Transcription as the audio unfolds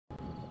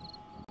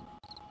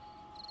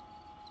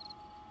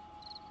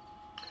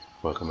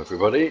Welcome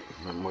everybody,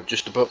 and we're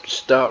just about to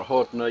start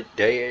Horde Night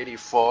Day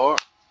 84.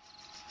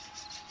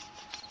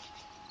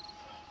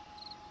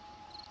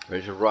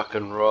 Ready to rock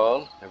and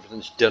roll.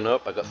 Everything's done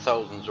up. I got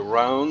thousands of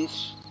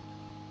rounds.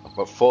 I've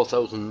got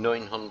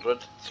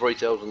 4,900,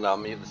 3,000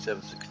 army of the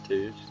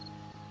 762s.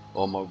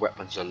 All my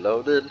weapons are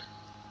loaded.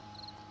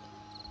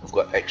 I've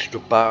got extra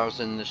bars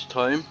in this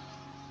time.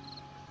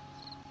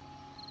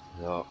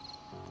 So,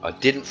 I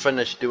didn't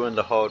finish doing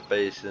the Horde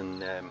Base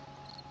in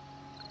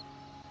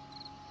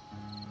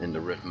the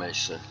Rift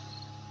Mesa.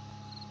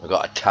 I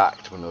got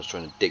attacked when I was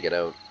trying to dig it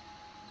out.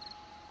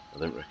 I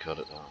didn't record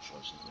it though,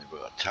 unfortunately, but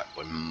I got attacked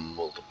by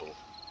multiple,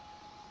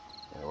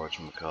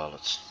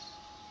 whatchamacallits,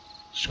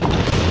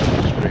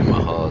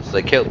 screamer hordes.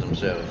 They killed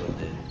themselves, I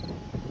did.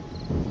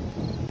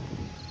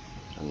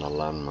 And the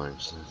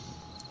landmines.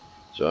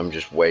 So I'm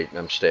just waiting,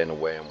 I'm staying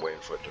away, I'm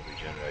waiting for it to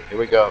regenerate. Here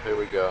we go, here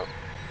we go.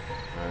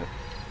 Right.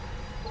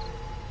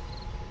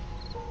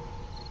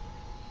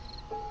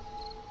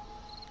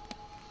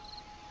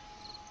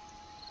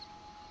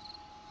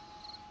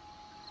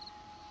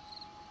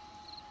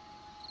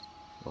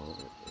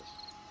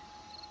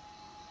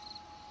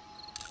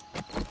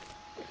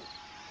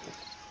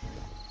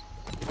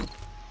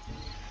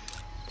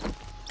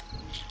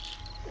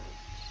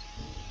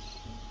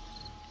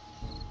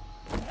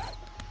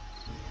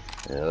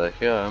 Here they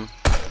come.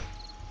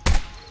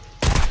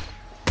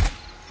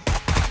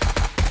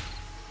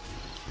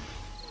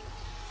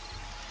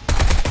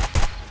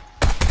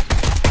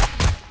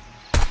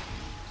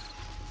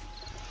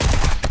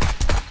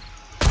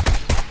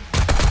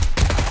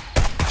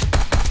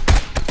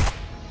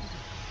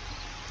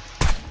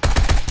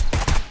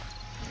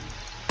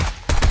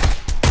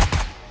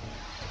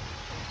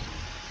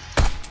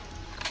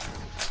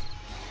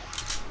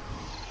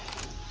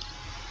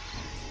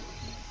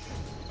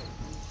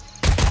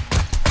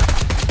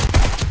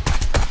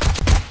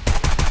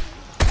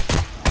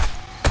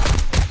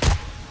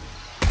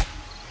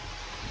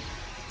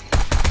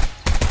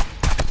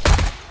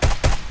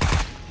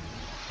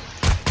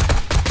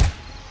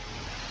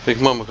 Big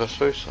Mama got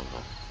through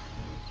somewhere.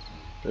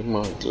 Big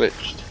Mama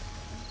glitched.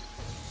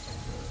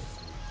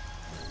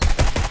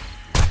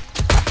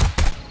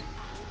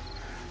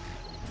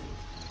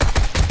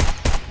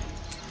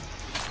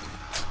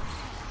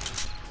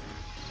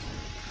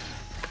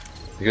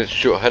 You got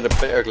shot, I had a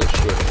better glitch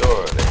through the door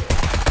already.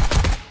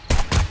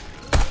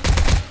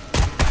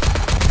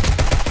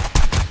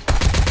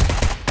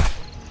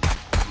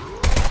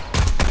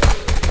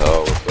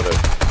 Oh, we've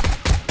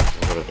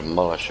got a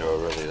demolisher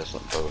already, that's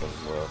not boding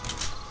well.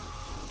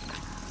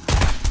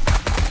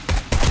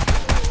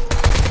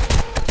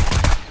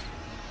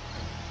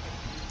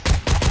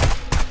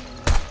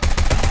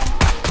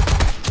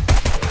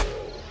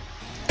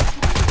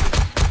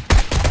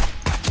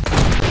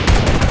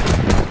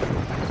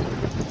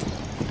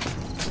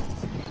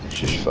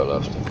 Just fell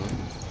after me.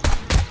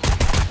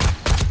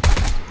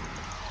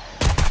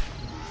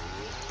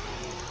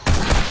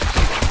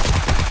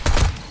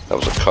 That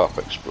was a cop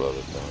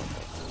exploded now.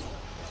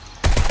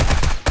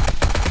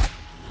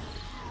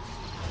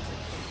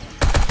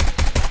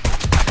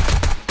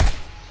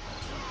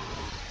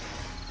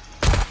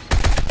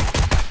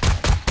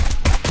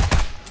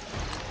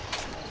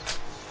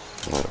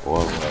 Right,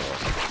 one level.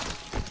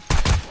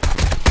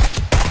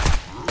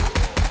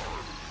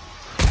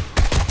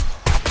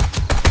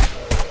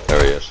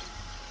 There he is.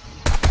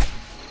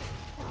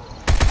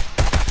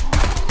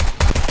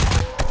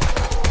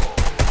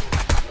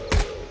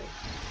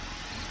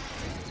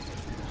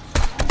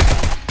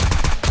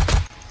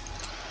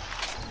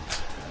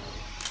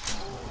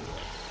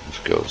 Let's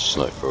go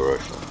sniper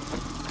rifle.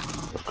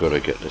 I've got to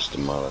get this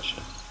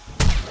demolisher.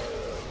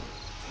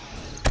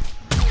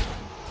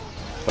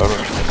 I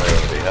reckon I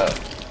already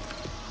have.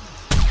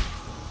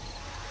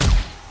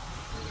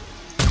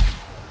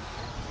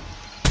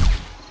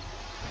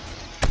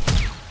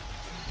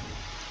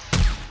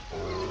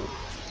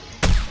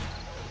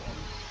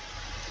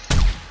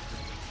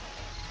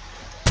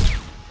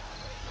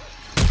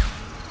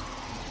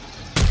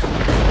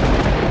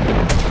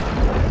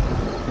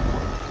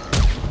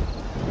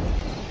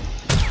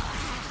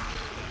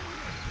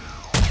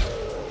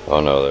 Oh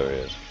no, there he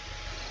is.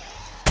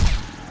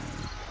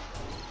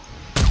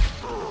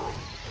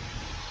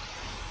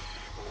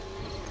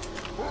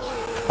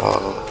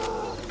 Oh.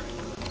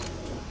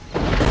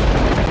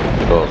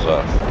 Door's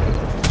off.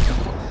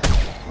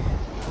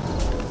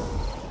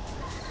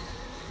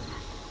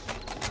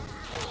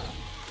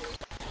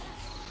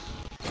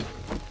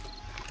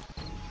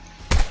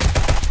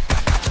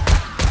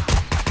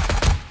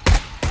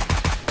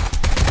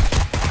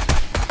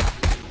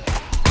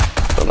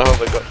 Don't know how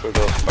they got through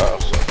those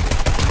bars.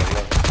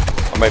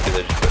 Or maybe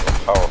they're just a bit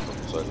more powerful,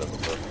 so I never know.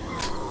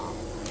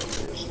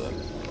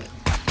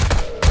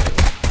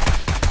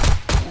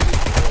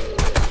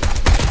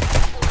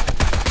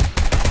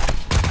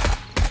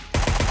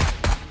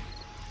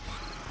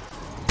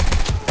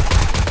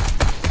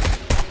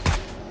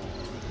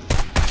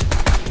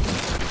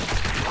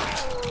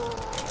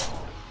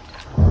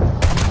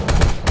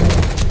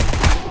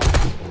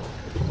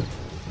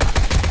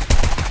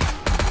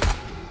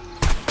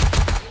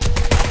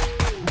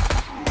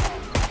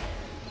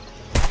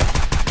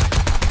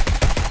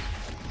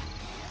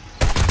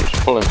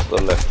 pulling to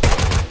the left.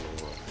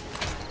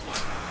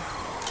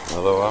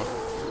 Another one.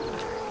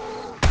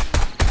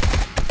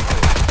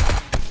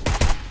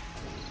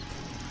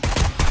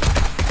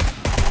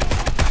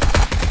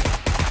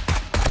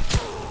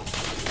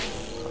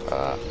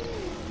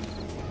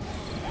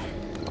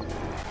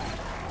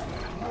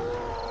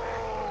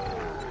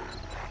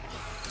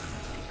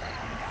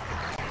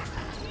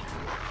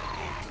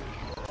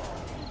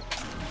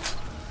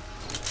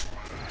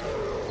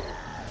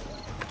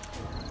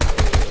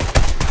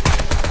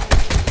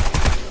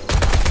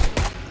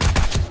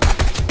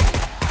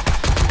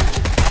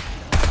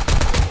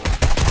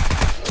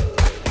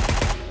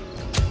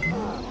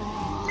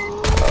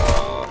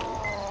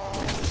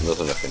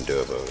 Nothing I can do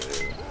about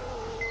it.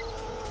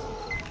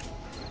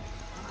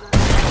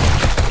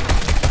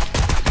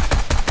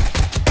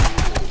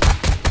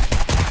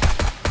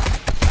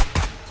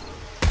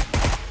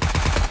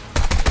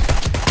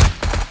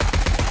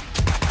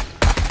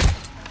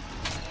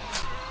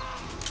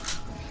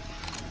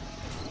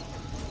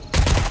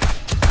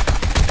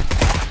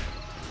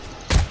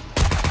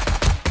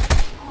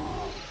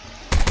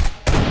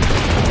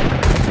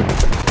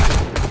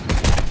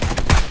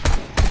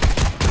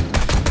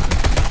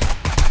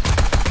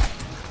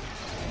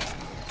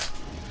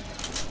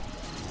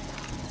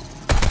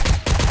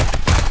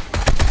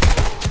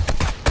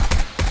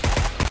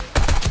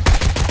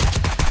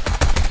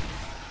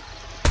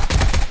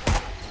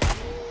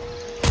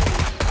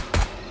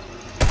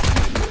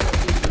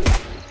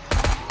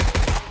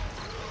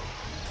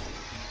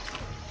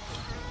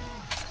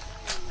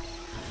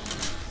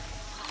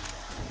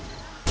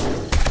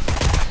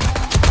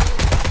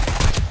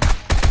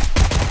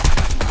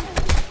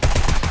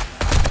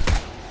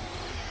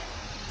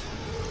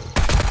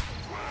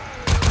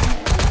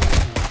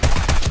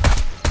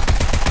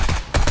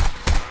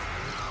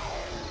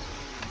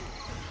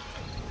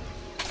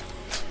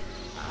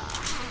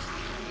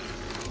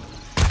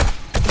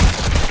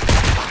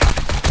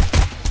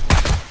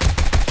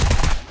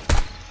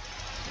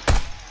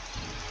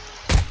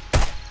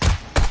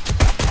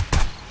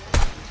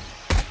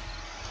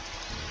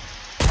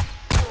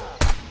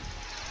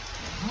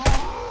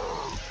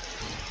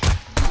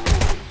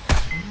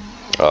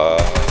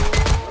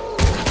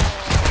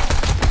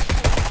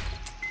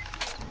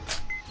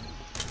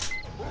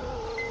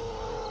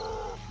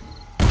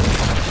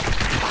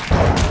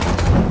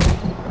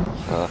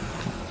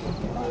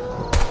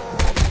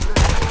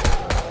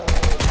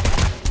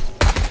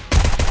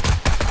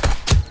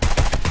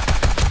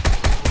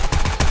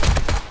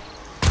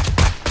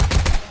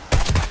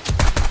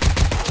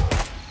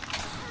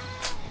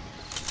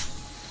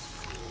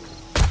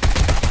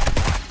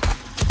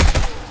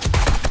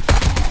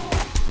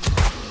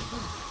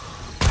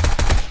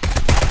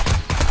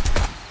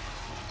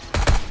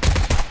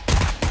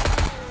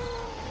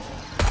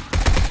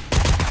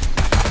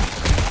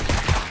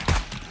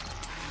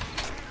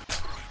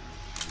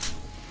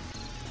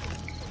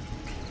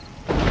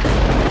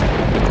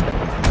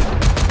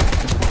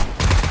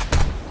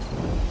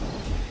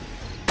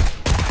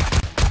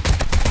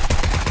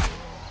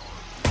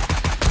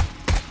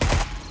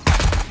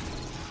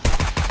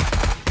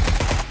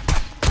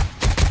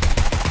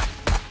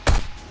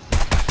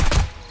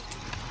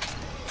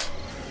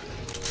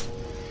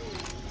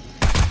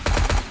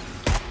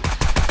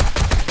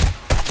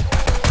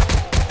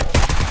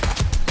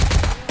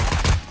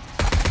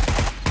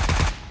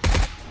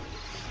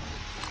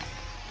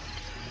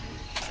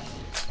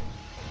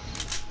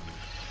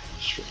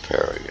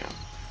 Repair again.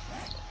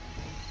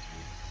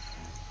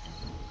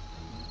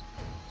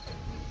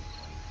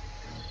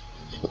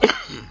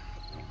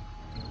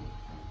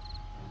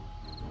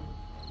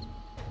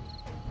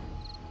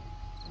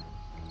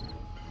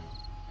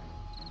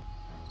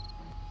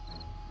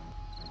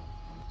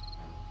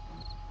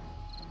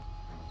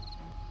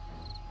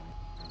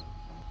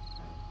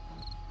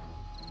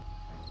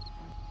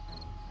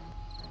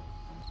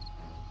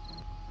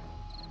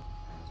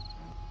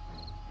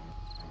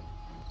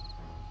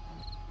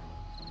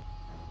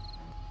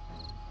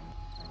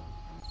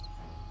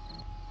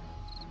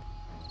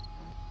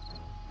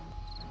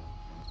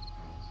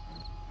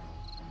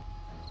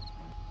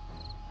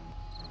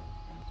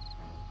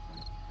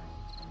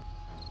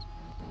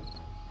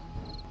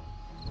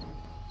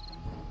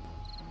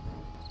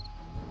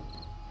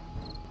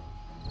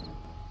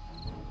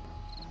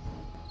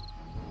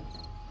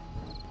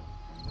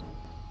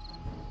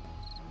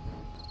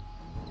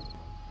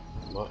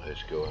 What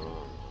is going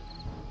on?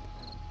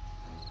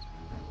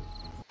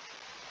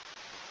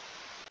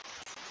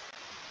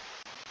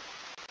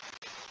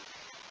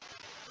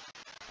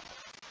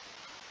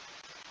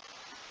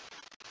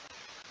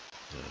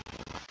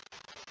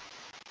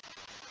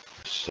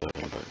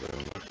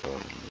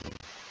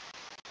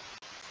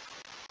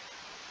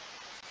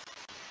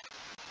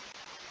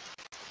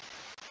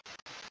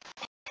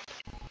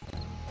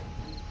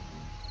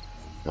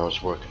 Now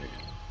it's working again.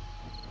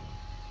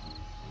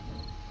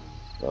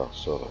 Oh,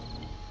 sort of.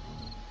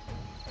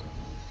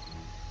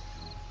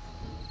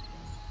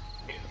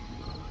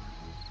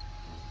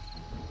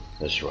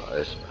 That's right,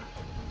 isn't it?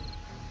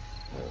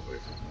 Oh, wait,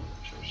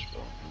 should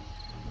spell.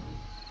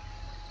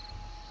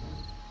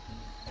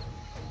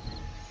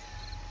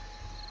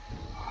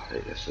 I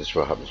hate this. This is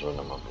what happens when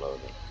I'm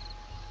uploading.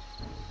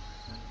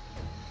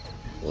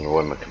 I don't know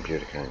why my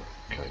computer can't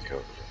cope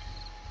with it.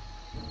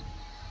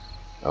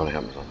 It only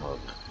happens on Horde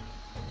Night.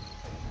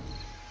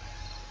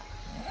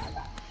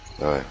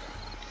 Alright.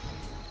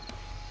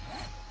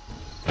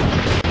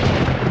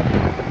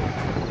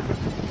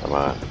 Come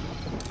on.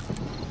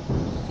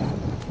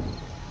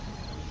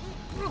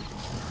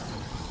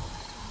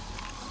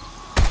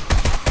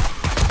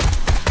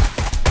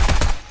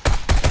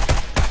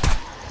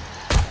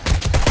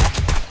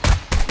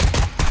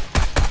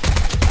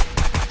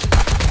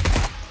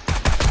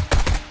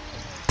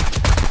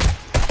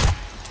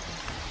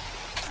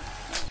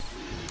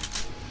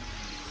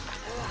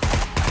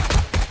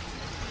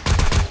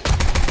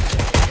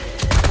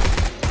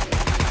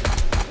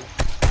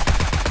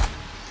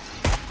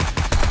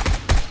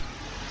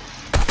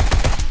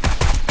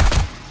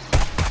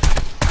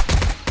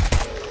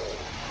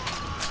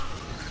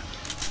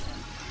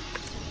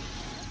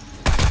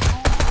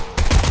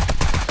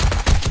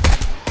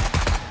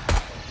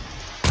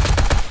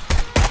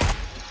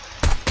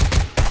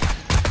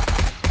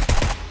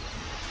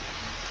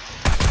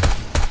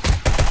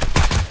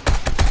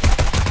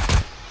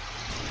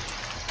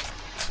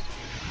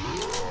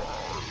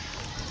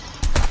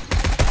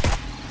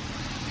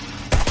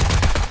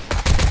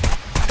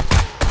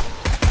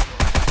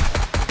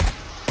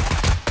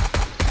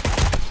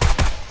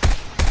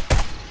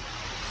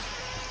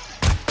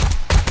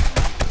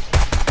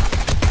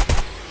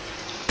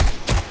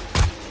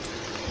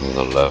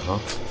 The lever.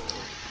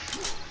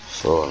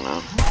 4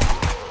 now.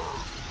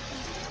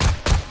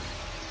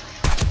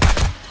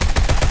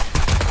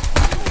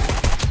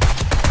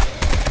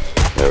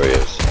 There he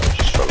is. I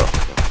just fell off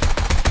again.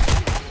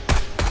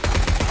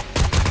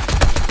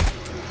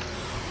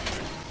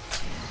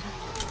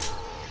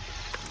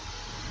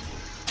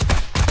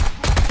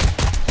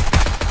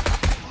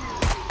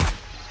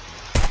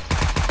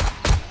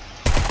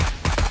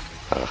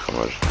 Come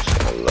on, just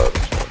gonna load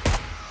this one.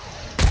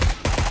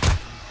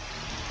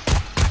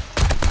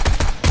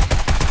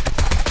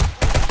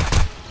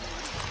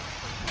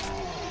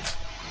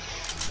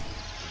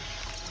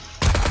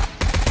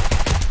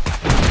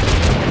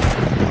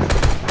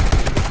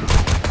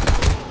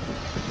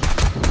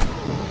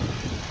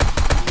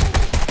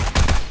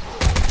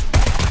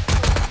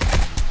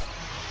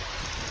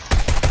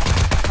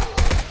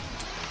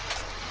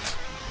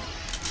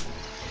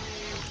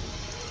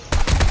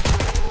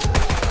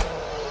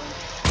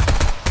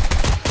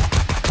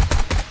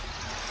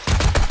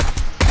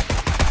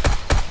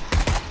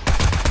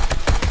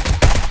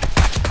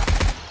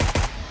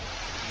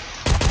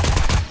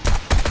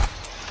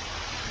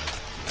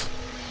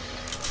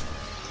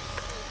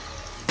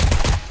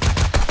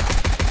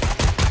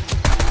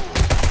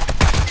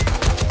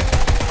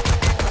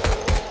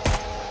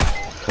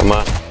 Come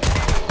on.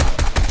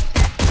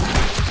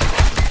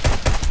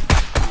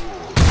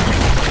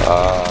 I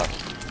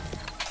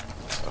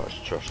was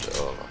trust it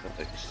all. I think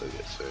they can still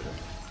get through them.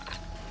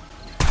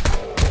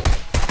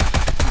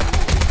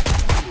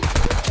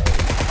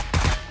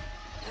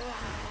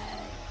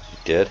 Is he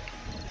dead?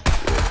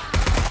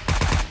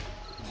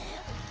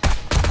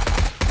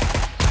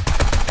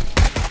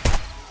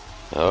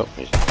 Oh,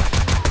 he's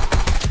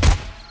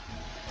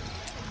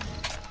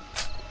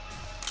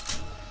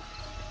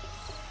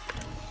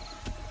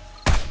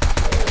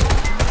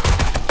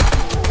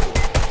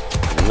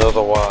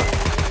another one.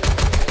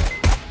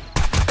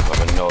 I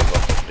have a nose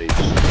off of these.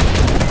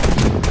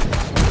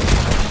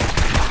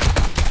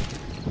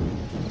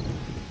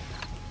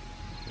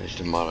 These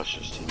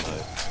demolishers to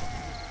know.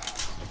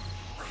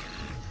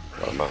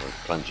 Well, I'm having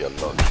plenty of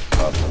luck.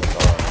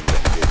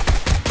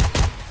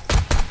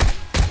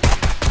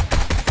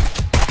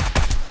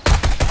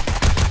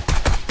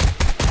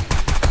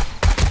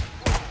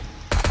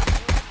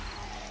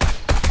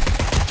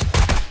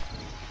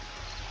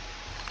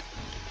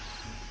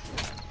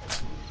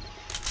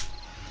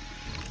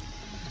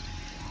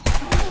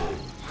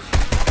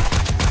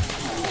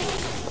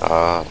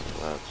 Ah,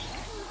 that's...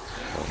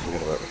 I'll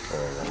forget about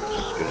repairing that.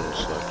 Just get in the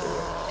sniper.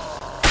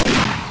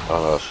 Oh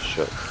no, that's a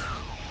shit.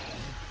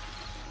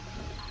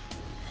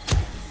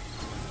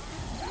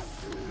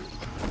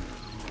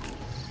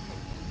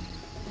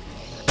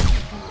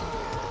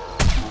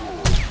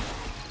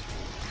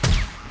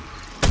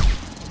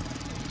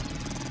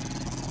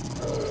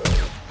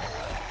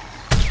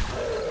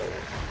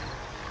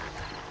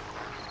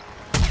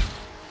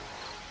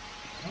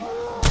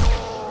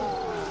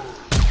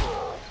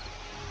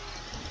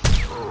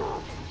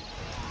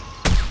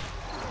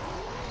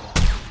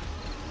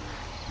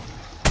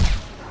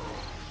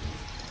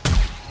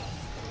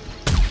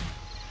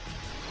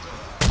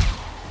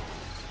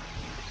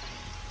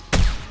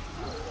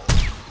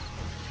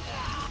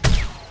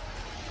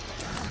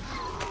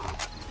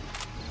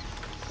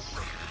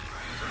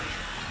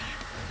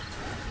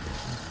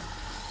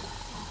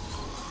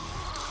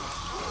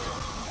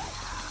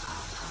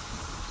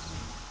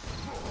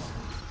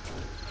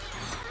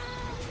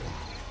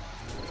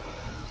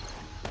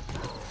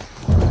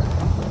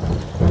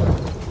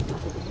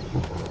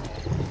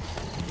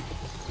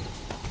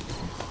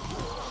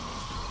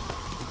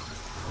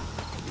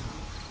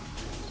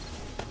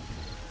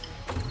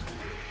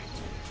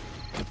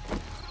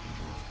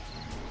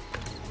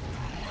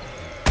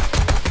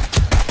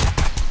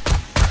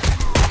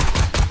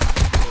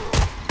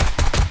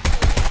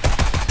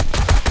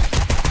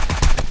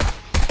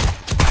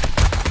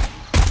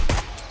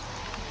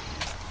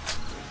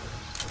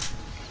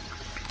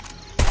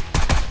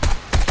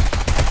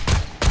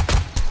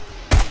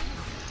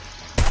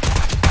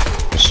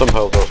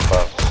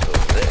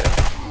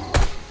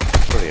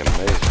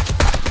 Absolutely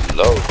amazing.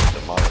 Loads of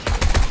demolishment.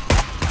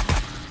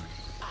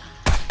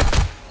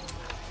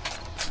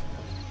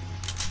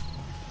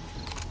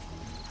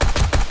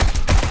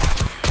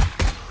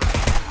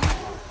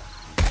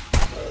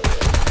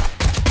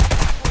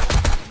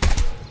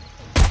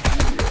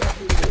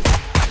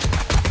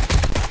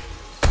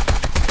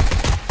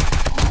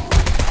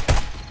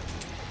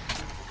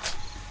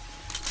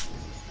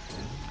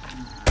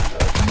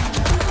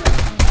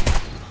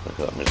 Look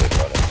at that music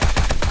right there.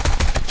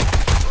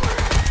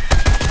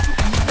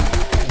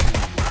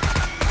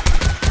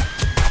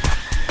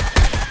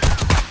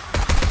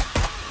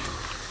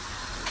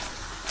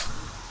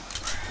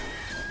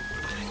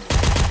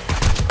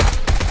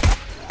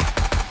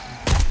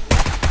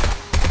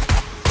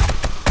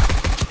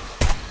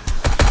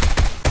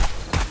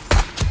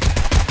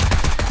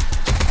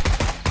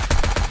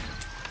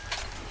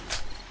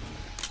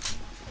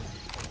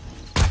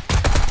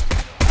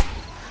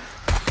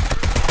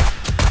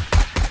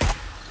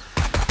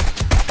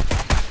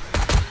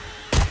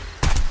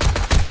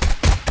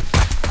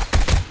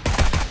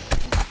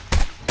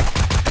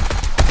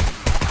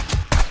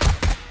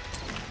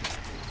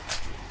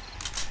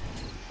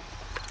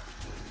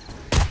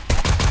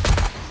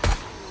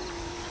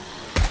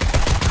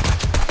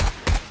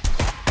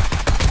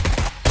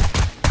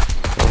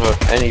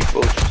 Any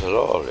vultures at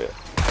all here.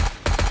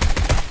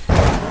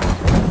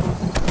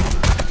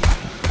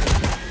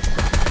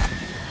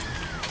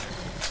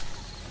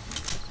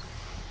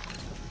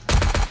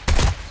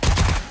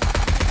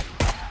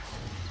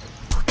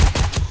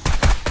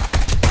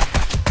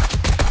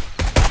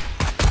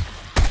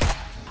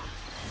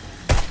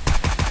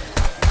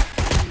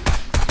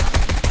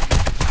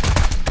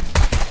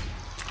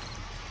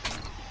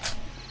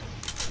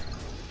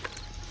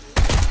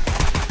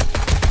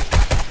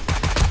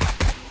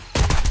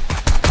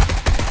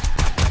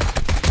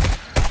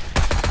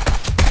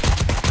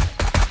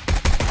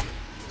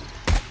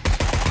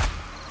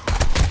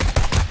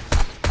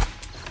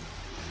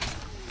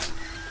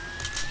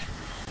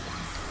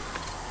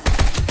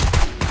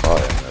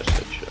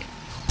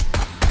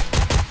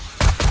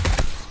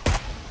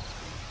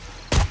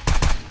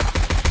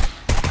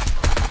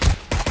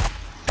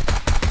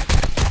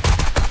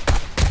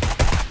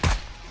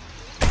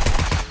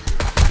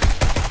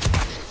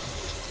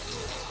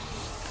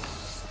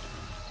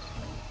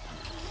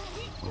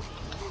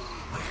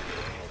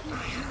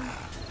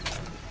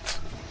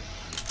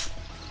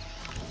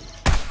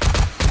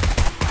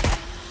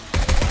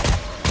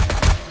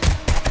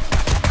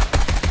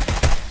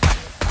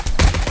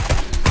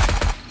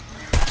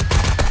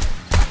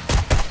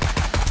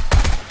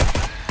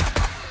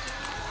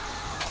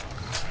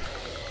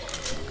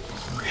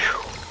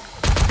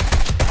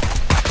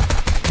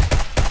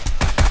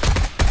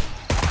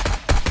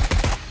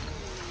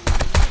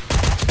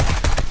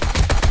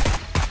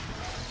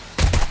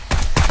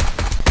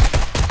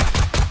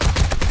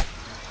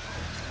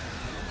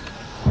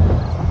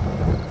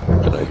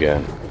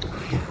 Again.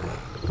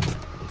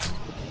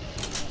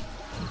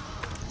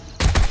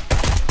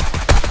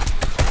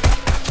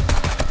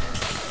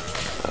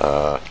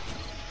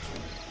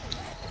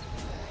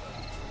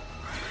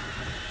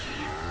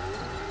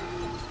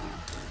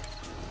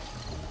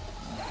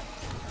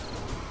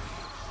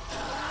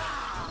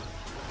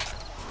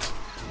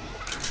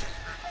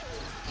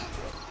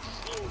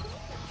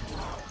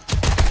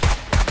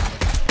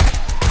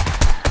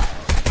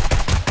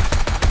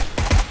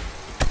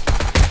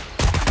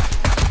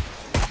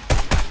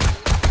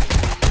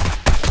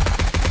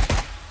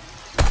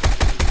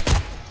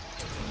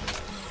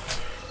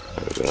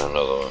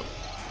 Another one.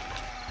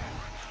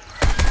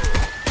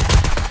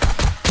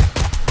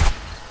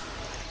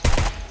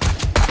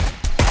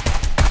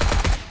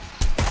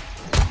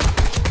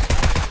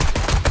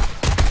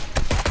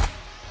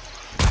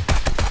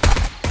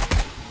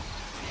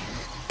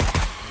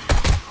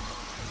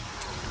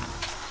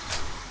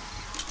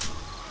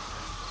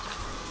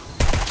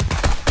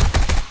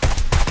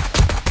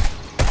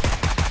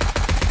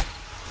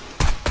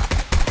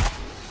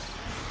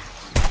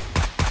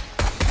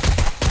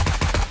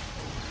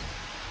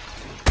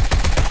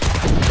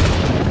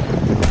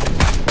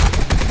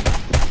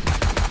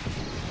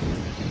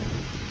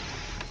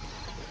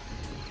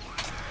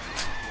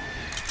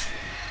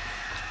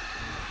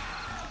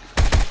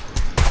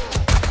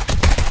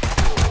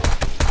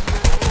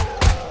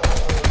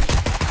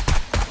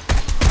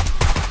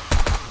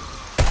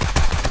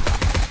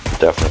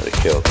 Definitely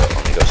killed that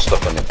one. He got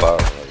stuck on the barrel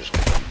and I just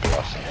kept on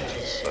blasting into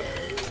the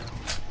sucker.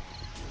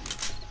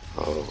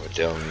 Oh, we're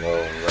down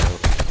low and round.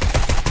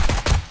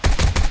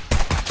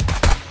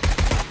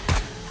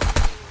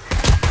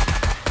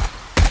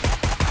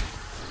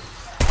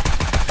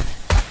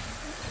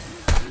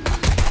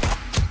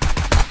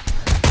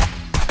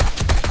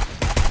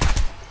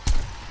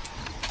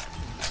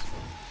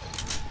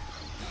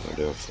 We're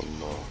doing some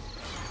more.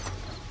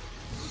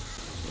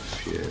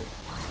 Phew.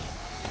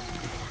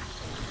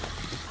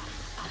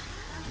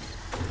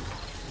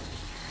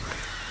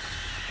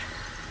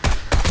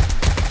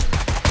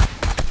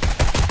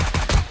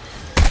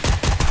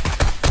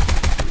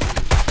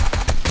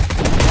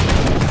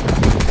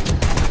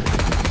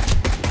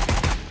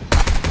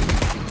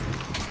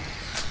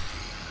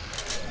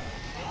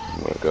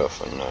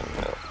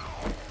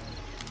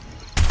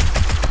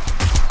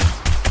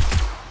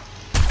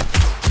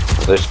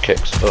 this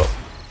kicks up.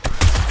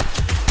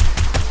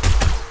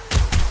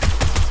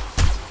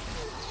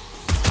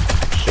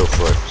 So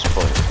far it's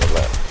pointing to the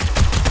left.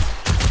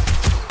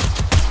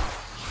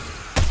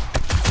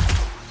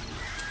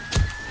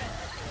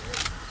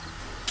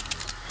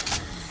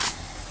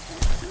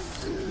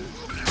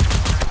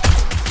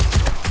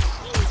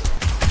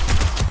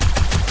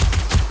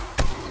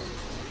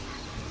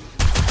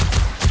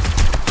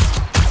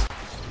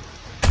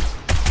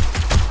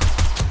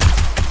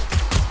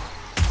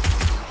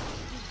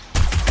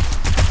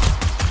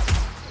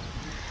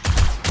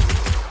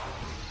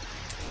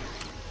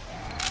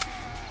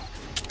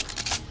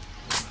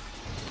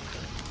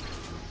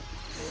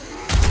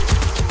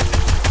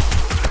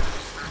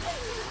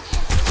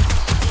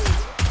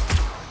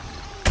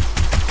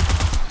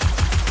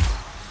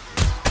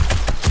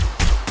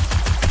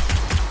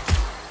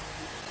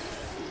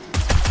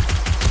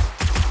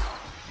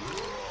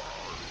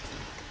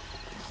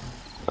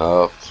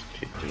 Oh,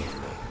 keep doing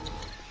that.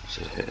 This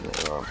is hitting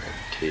it around my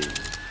T.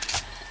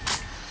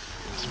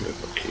 Let's move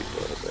my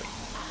keyboard a bit.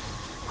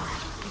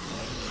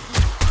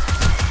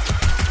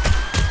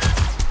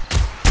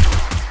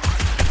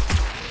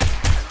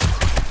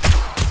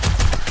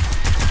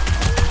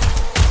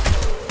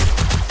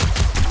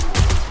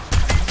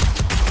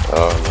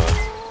 Oh no.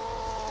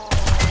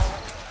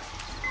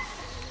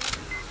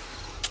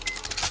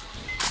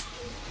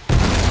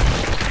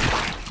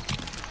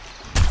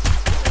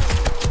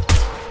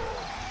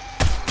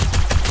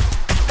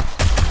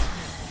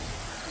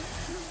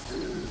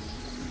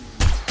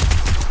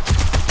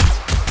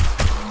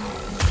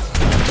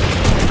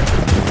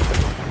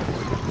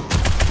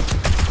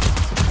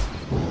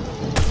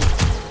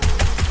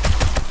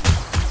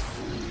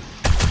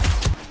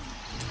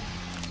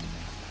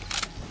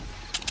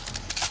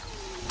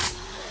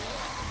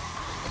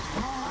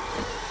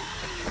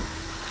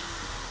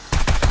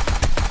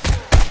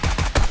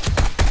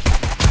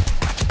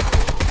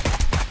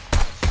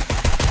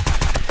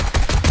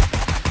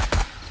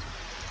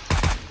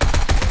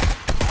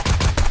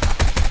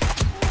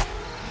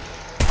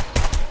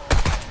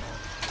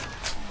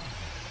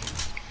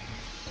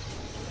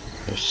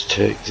 Let's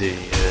take the,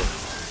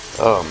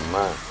 oh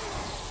man,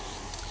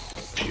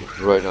 Pew's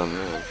right on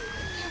there.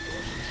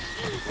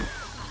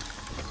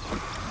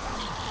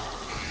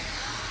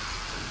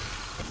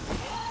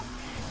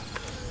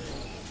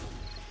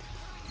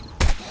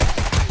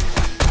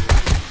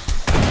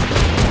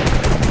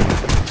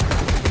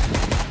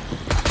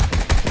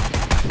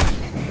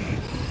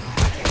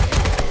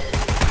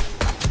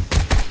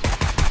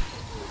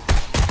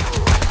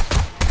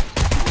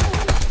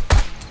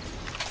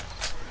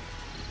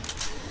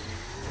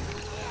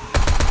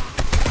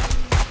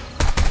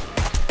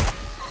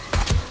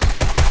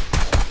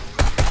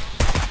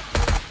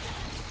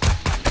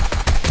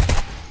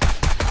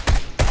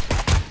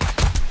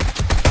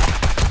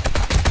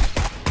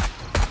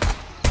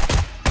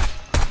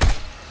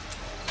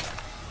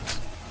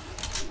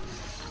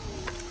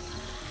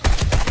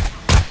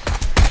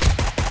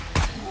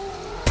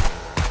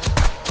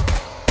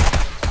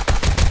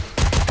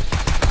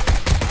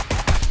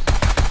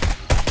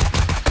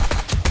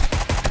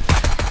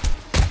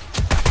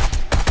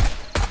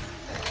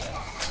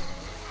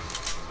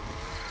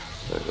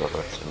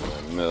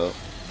 No.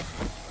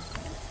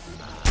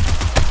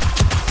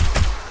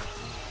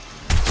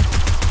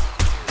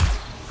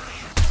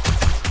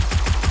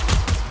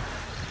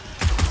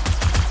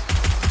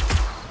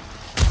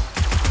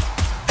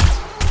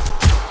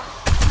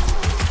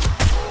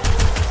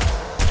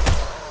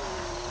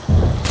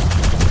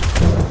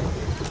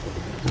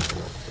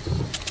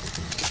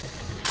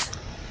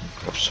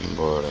 Grab some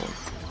more then.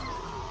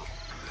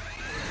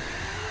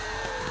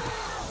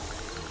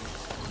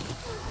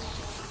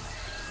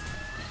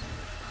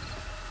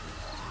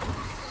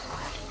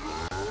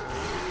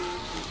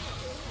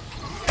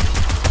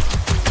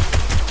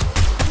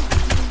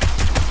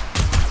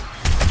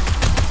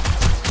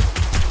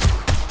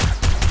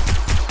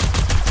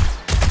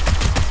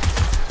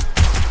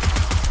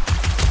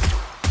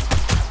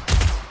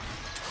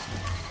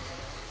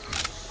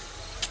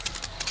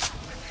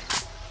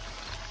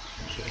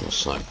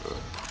 Sniper.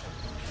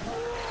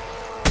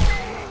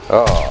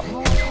 Oh.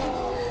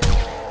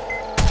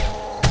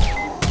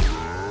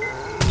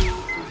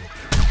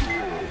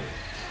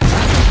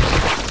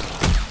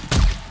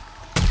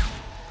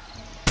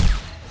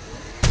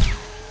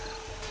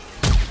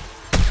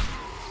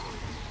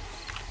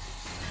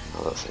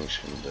 Other things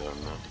can do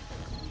now.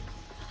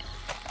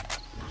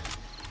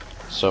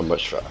 So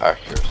much for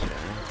accuracy.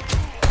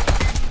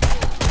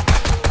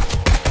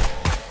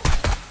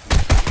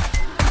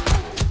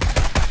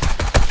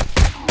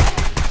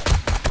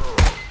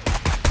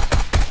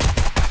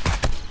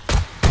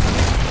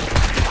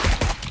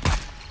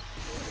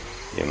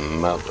 The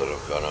amount that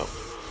have gone up.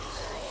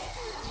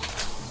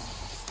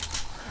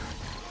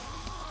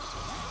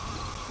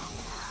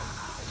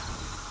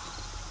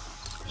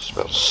 It's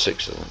about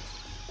 6 of them.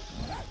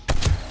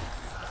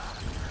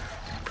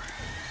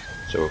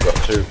 So we've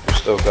got we've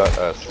still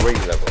got 3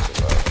 levels of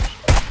those.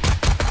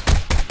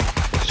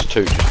 There's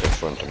 2 just in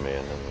front of me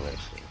and then the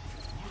next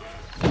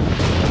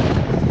thing.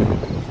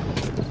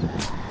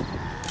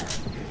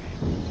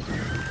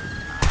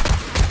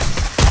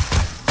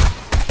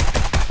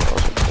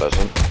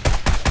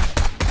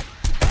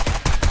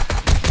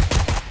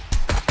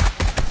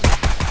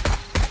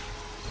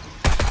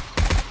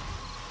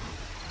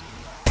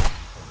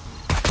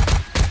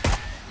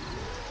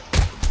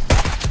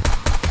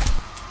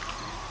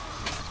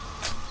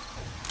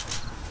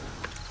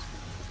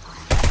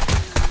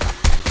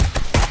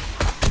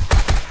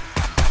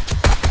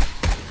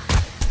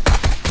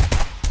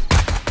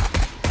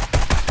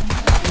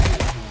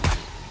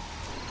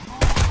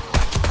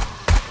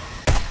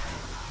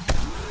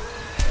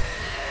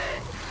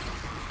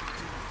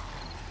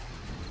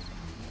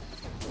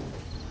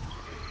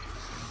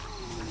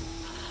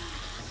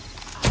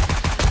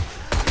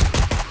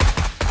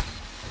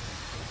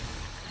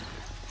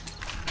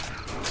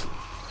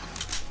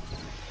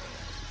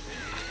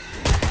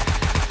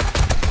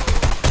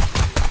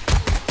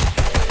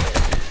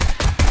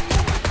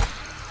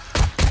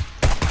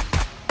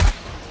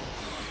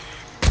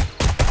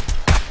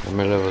 How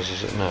many levels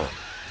is it now?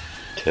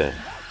 10.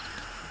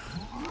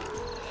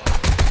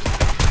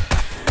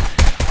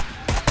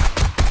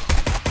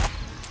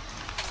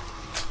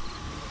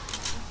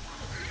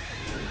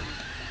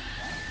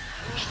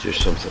 Let's do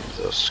something with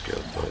those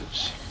skill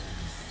points.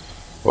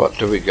 What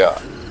do we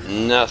got?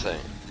 Nothing.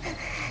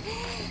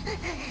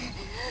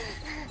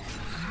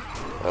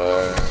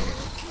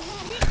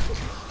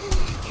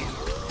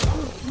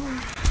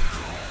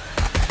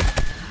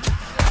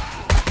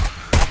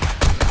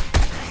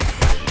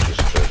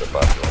 Just clear the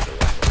battle of the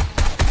weapon.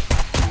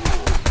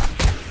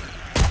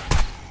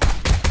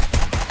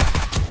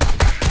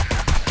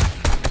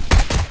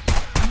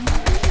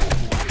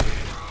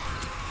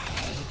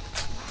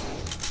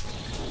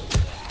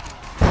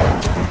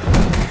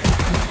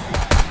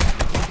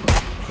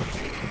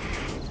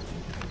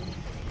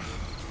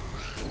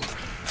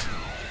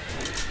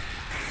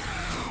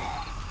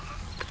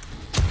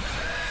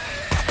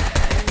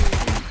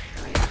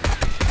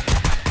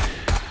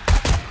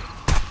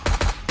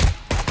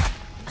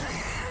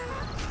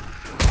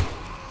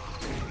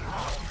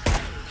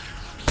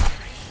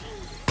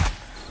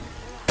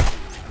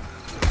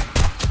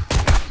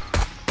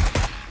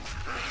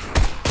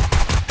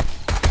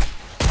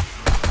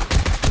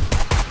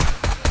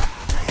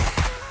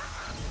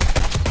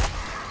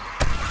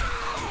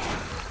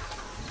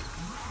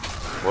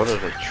 What are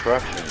they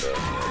trashing down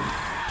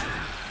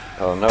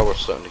there? Oh, now we're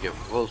starting to get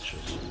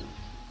vultures.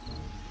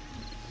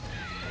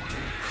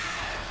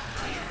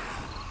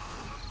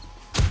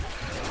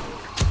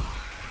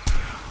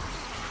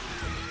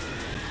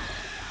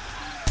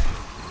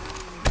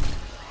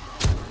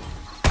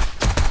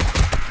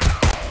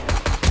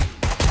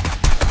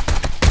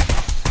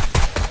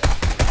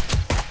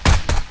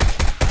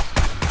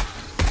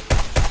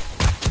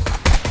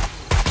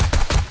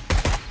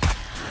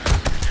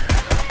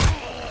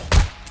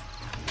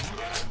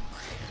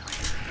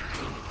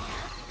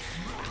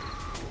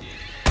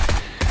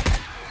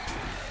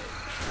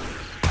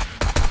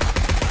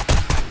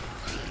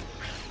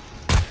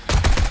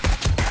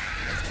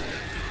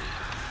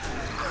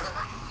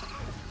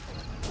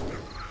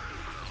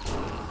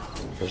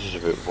 This is a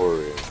bit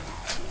worrying.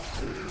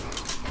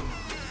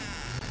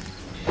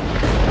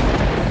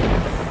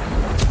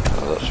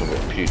 Oh, that's a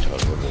bit futile,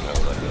 wouldn't it? How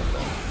that got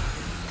there.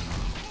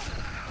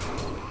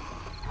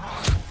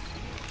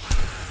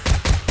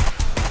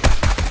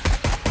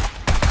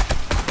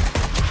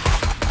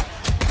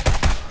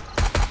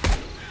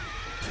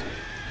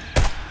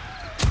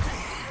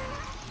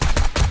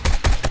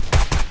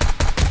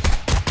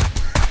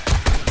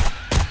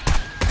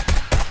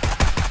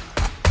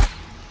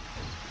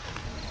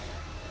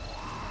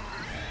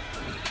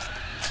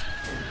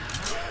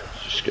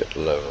 Just get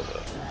level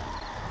there.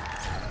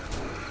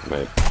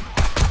 Maybe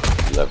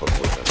level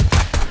with it.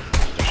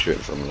 Just shoot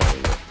from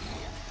level there.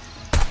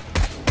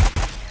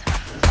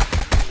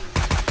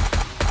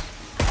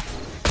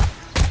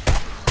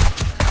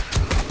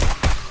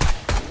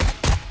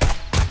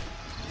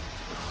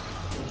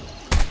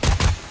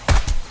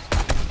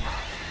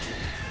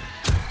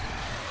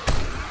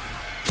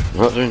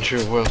 Not doing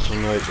too well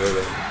tonight,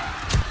 really.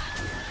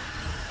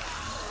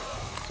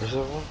 Is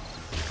there one?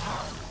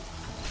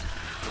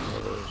 Oh,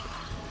 there is.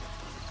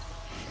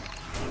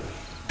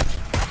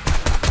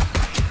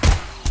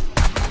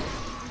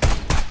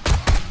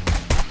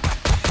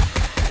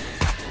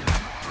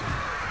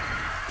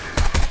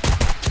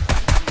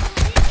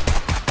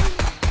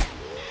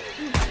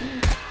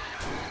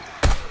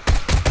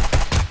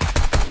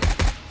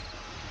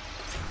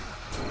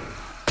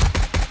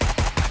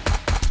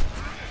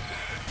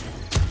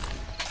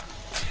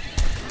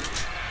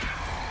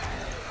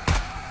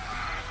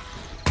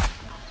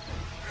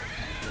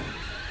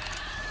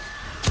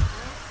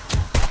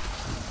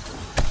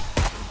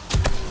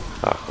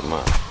 Ah, come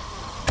on.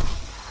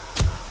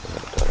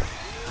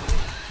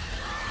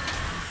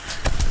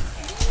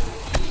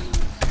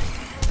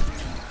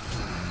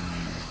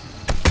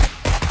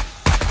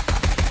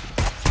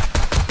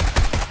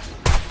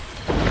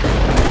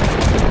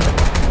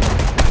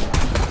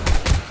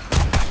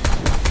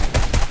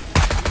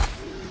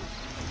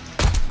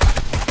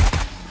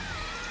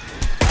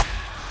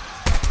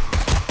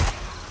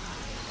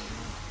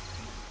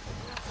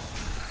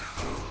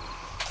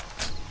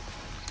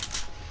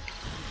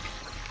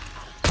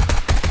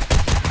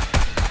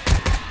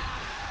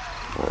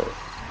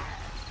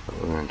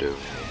 Do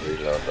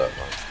reload that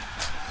one.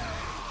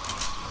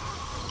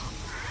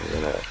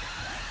 And then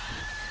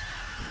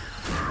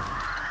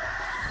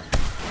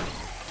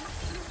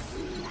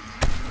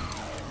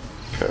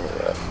cover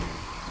that.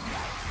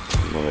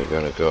 I'm only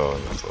gonna go on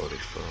the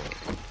 44.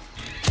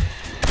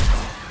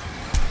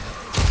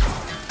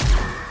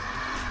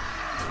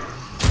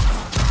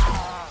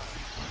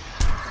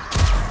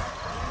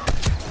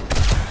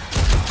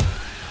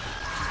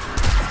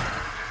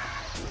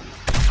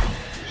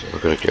 We're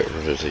gonna get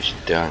rid of these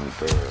damn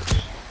birds.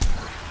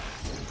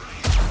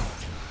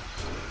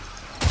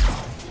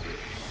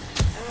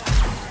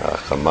 Ah,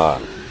 come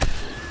on.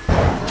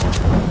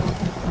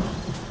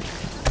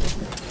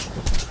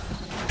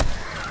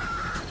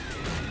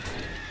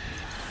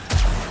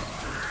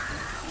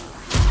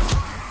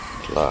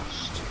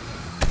 last.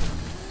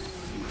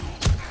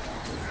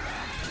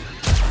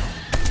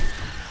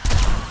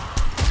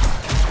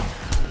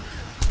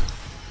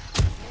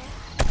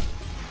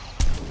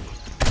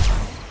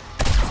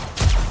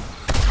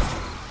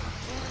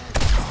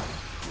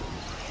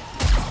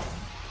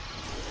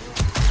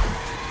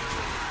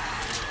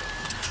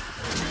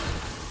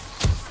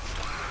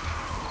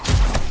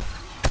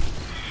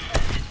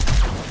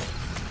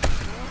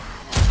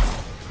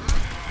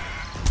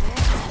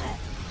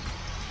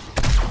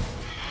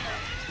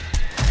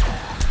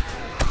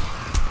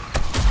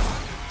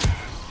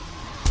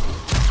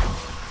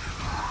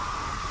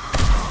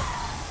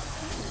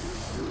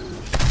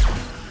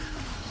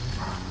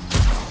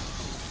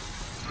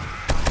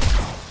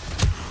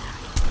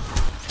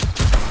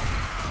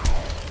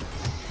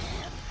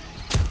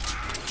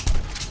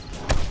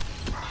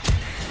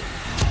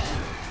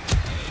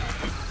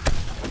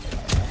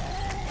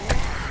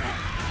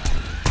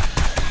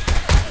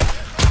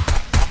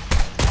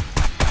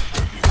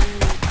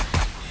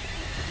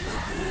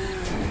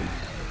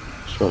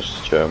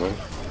 Trust German.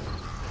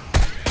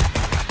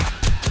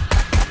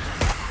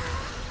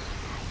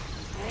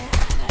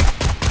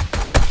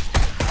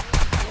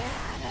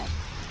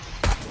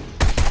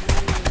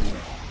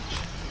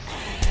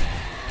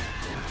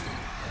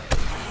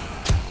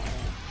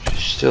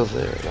 She's still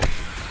there, like.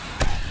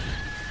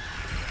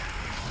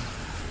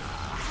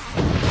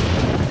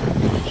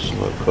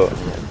 Smoke caught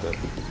in that bit.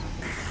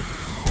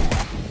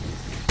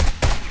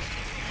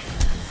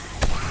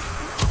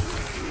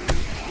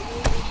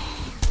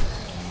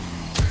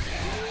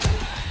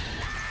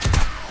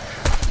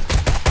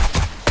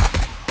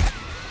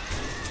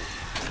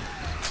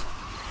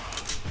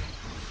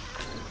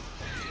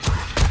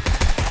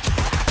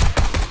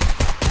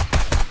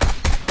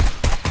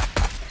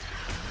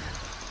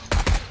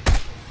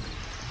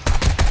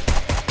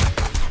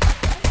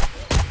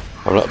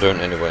 I'm not doing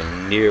anywhere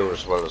near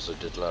as well as I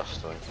did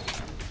last time.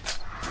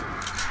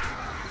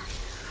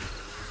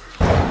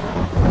 I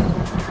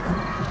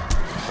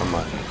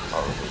might have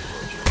horrible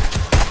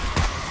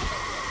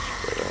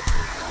spread out.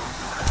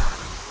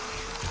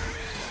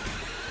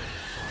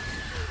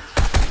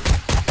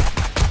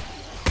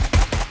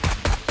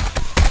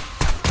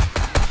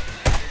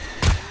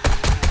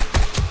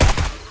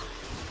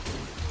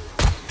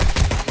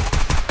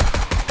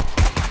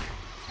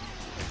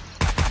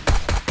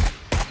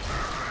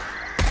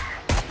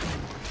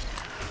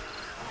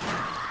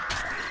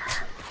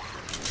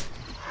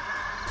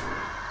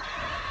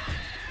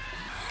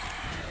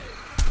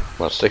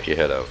 Well, stick your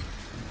head out.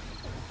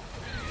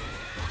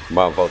 Come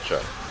on,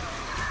 vulture.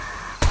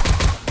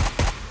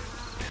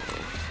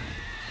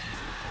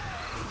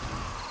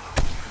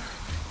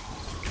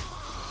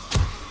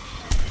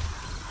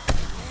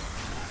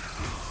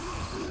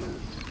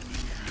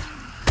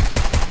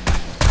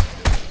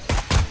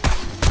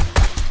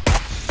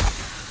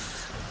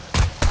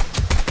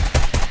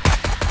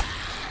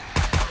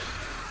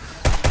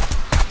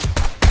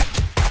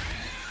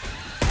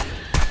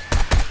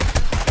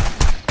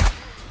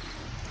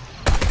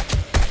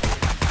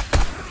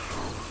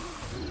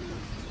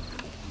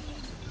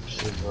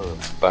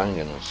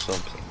 Banging or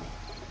something.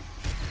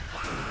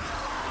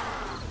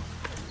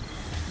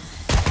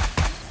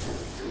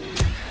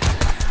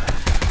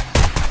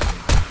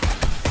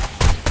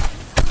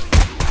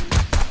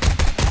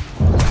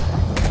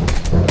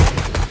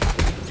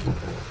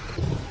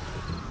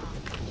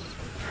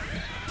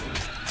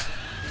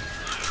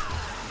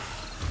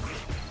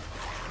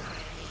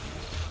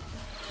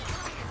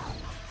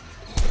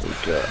 We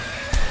got,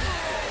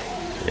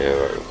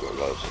 yeah, we've got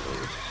loads of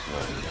these. No.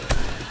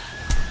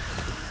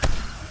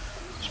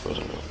 I suppose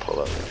I'm going to pull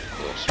out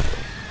this,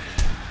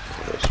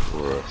 but it's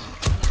worth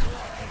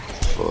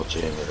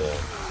 14 of them.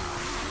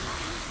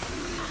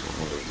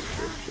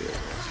 150 of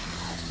them.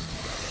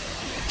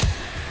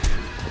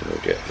 I'm going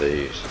to get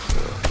these as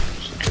well,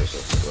 just in case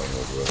that's the wrong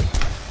way.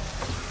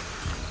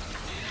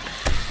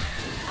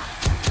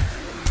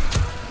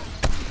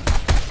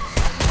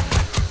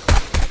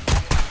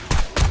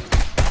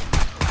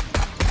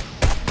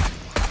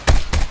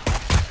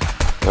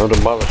 No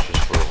demolishes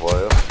for a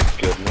while,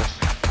 goodness.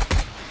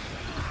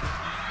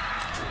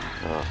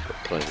 Oh, I've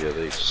got plenty of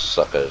these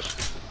suckers.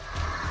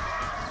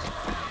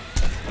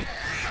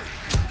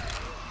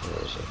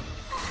 Where is it?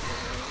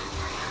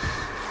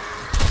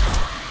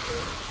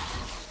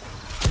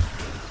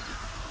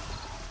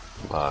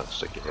 Come on,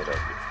 stick your head up.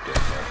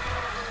 Get there.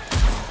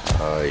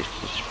 Oh, he's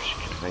just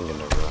hanging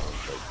around. Like.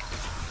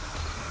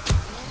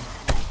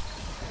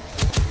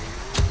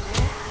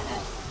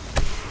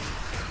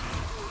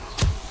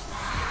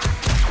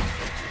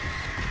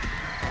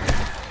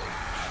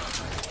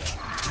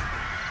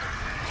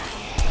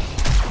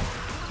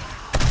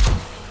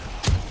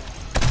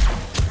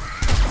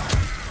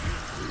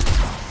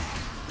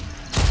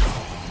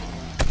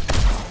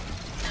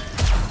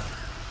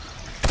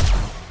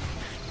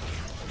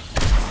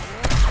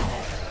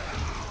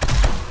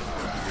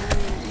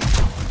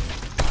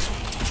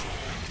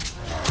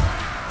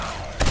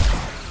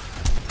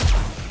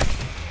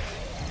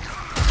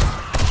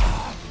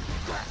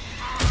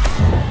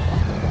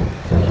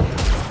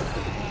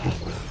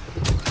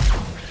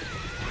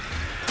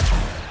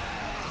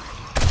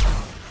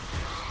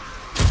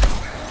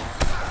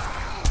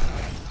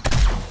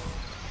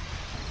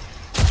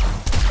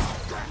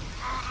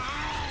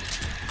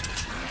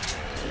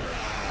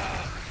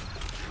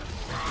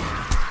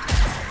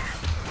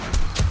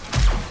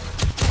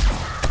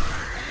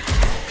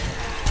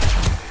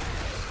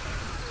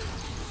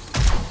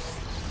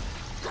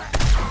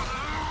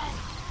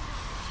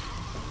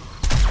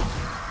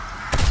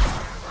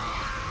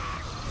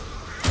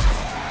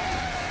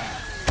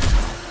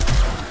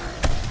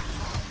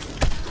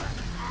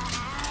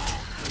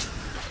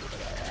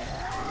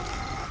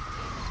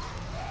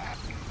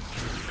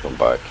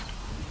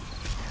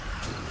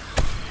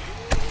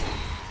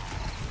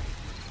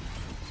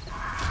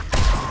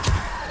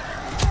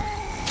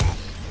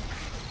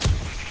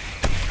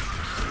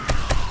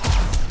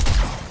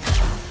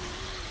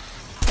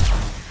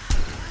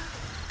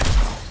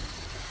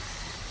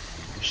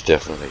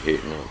 definitely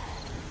heating up.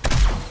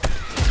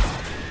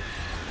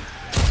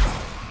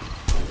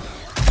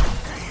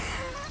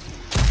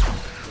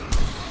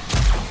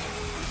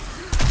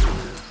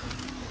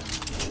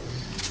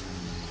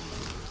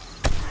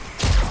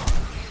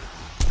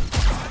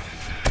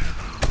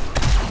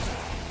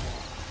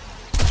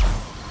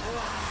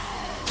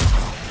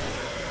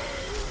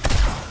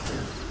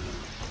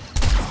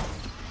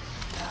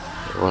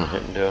 One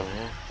hitting down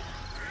here.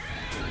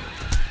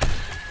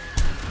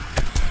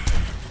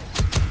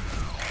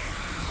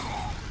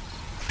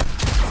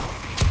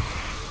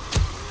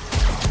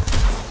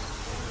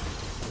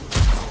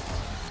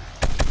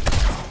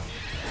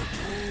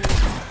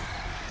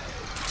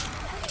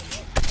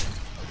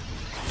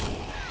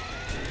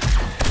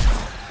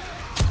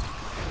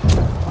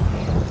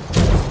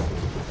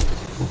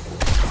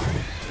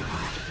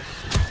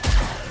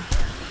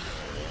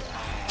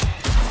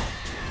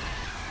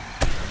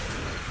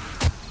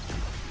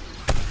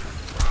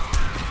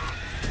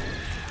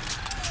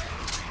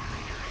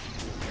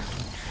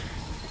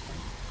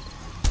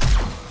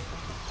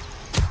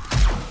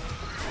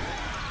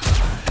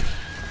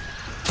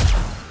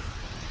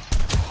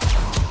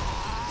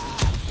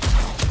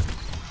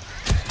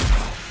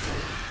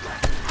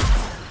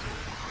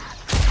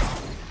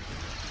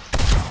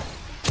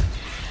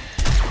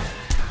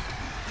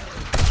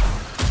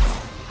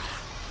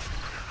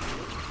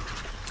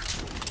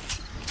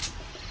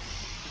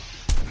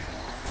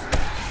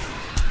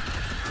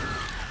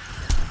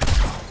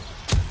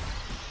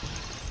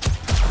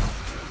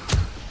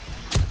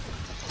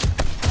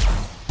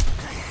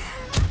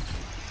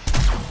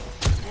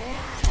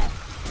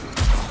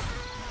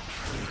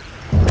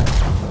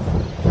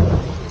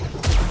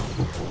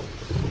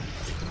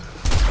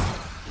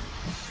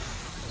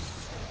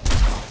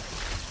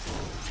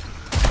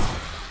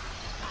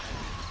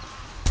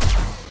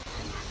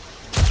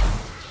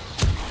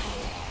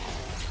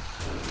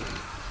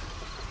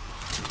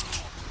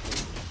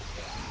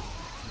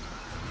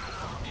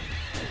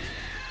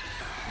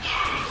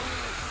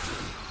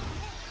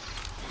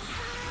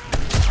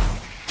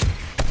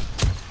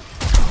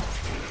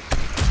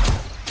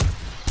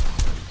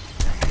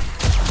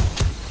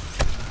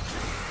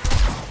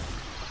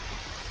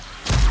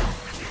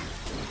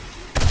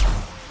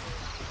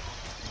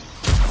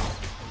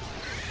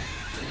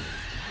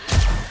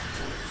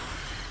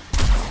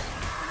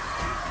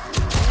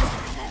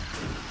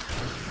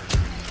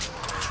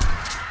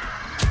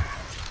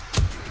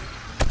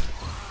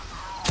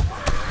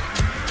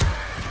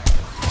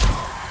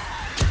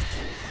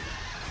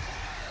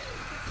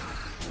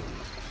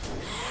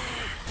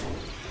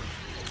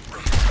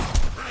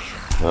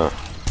 Oh,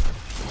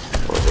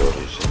 what road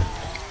is it?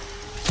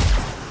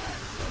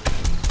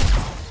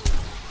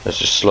 Let's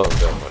just slow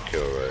down my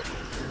kill rate.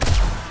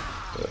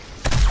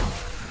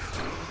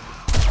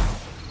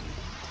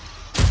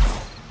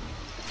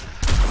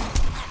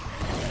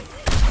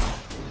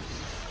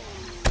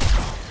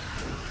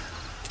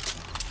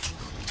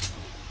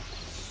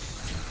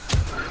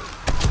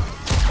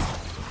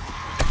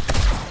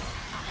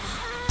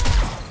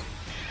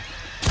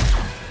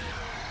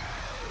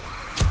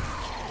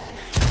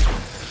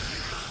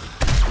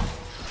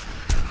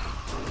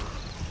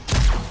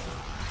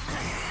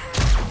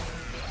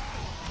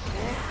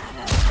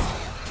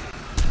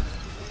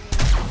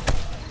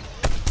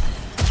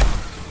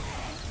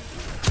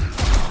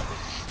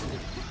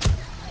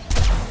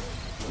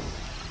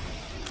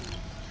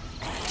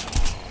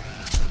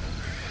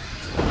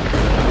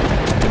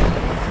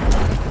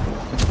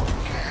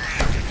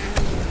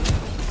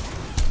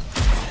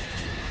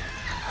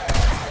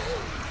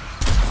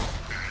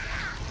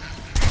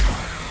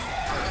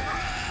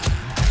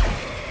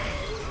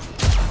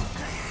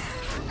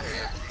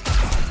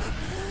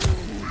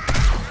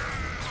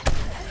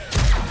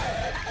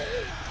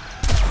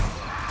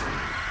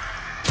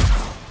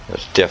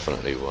 That's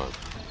definitely one.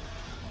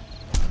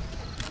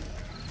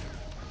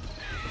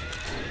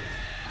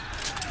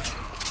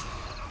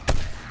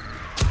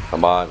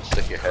 Come on,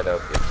 stick your head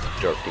out, you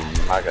dirty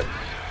maggot.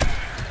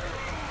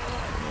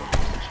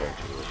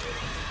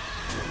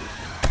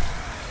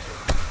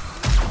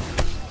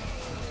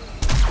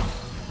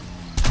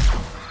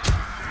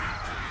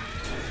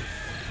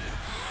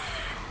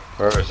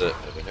 Where is it?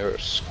 I can hear it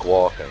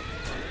squawking.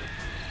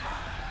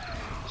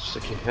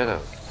 Stick your head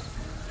out.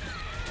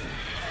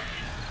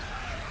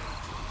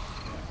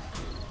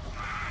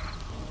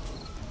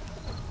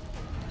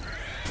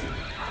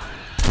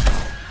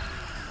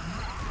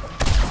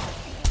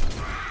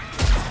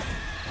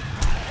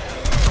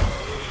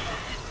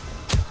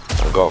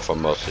 I'm going for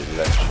mostly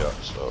leg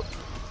shots, so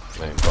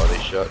main body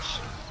shots.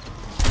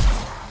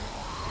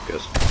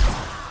 Because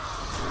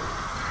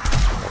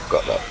I've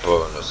got that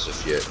bonus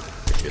if you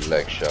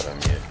leg shot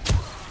on you.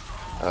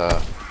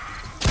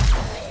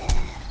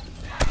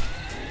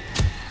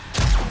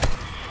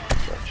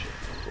 Gotcha.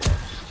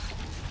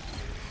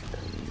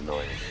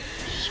 Annoying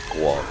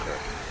squawker.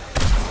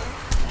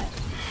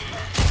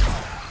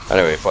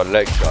 Anyway, if I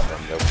leg shot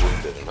them, they're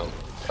wounded and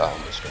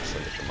I'm just gonna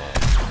finish them off.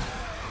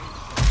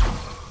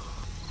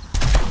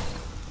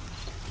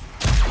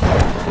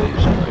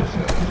 Please,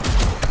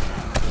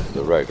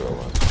 The regular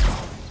one.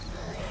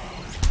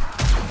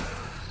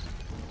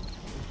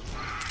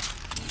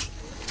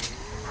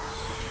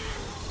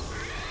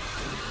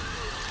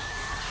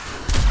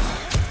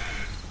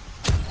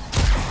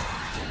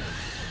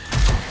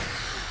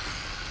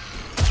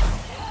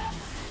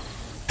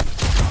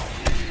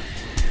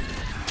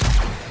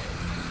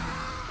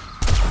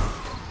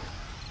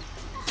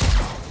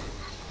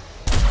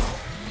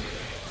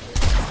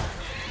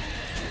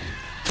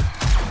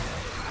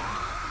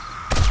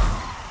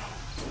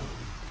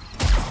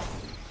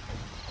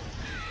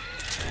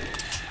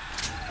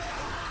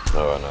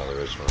 Oh, I know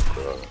there is one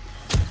crawler.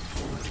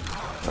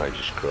 I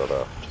just crawled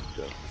off.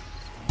 So.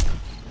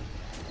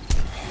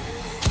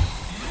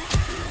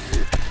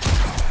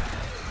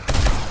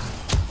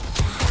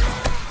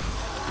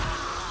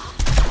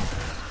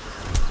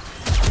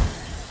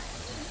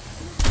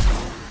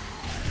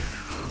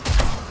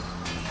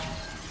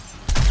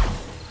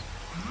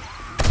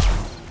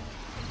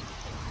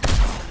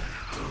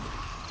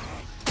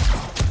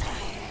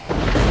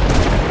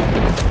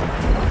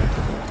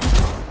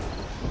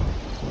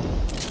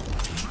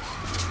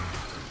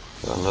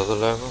 Another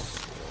level?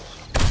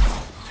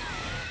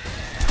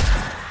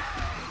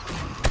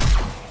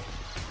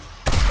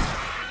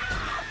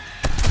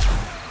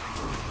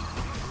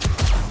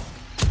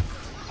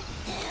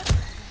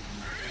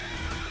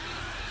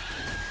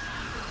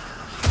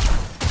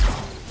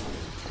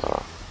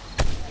 Oh,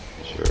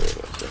 sure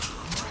about that.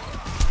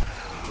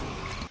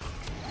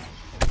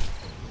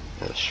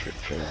 Let's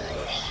reprint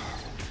this.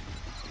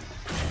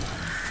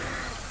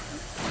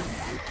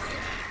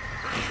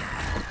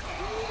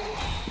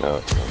 No,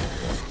 it's not.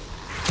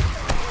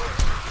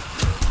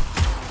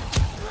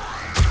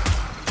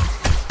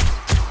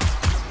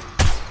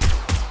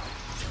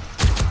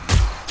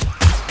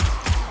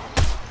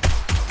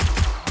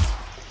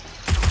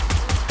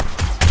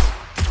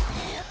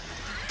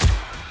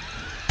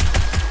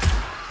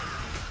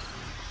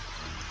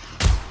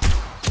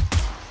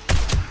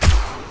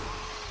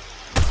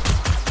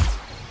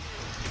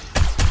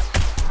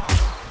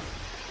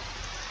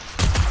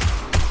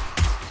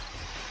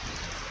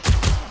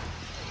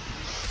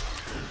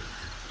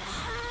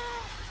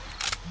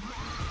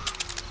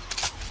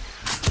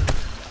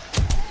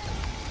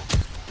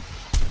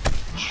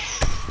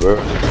 Where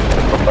is it?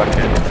 Come back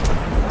in.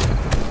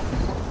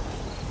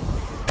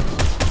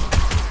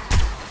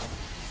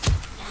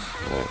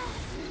 Right.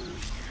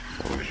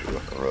 I wish we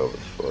rock and roll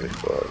with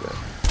 45 then.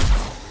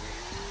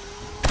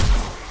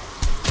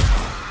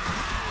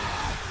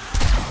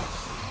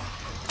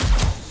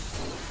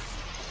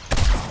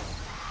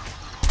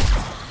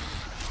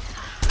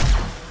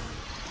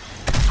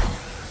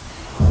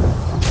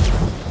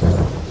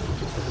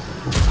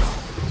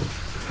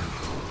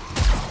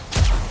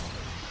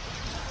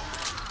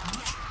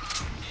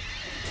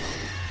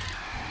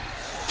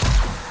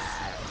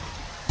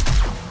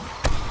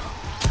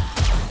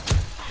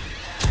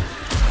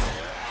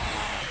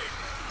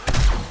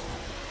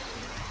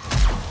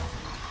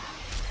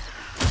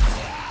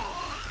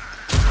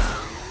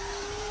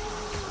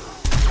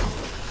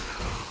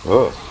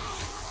 Oh.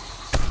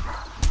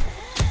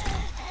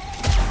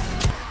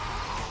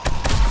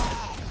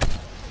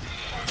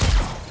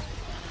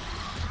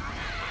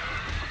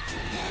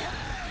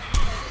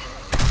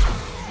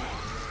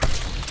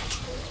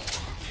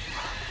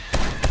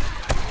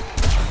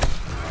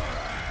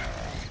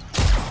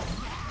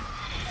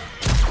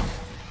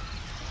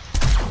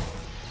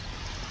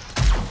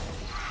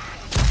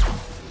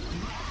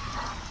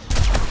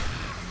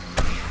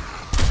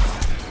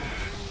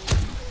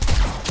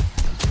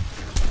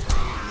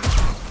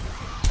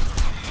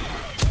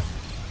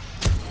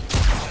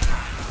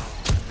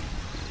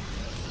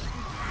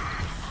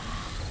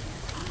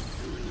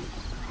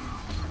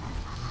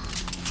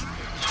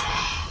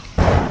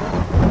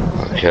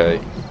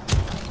 Okay.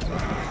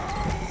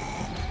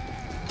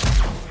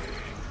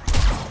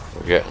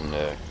 We're getting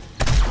there.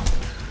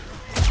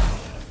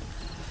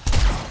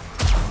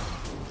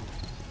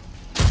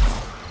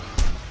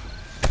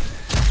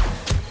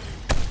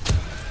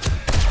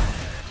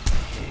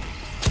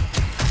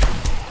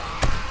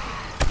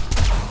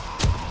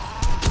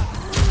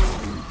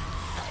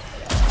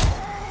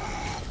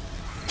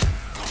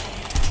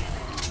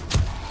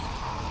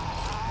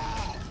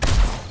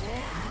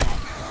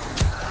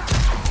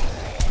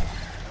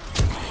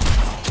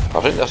 I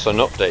think that's an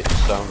update, the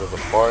sound of the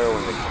fire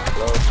when they come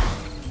close.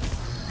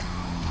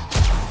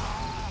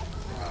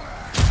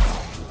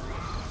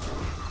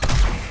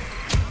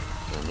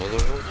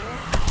 Another one?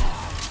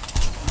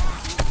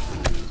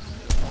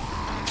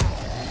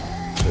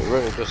 So it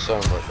really does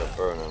sound like a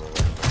burn on it.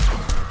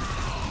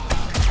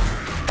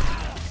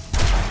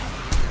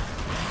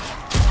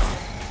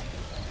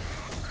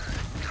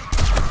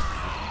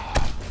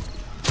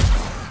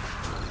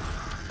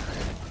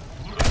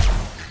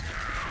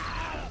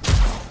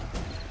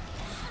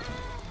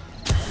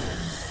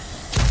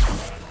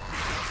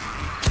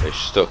 They're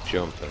stuck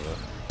jumping. Look.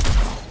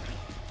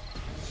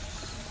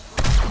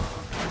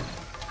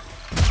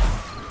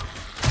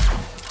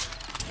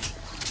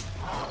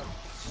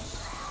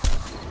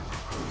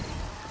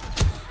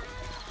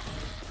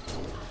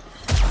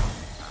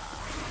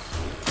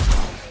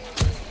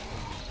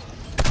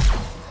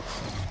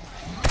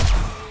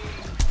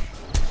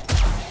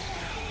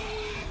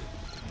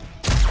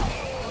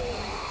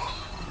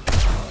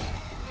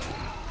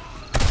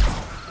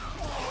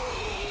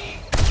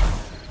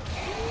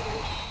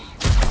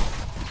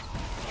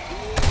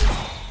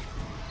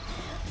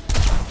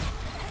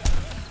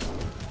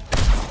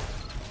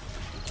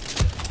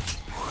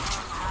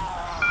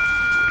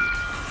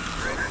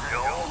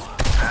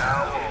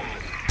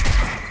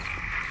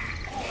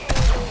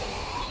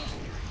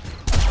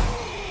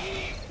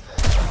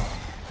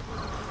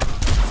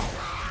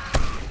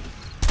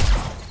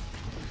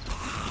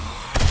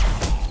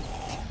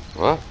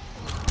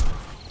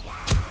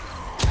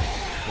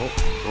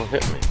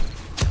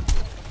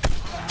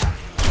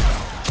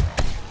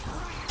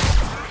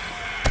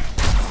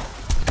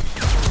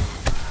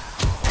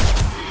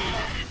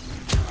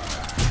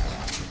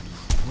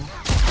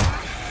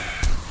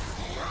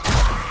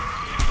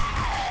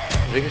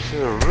 to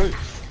the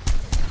roof.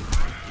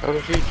 How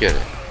did he get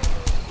it?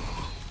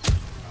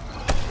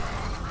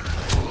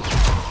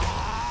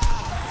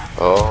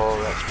 Oh,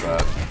 that's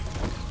bad.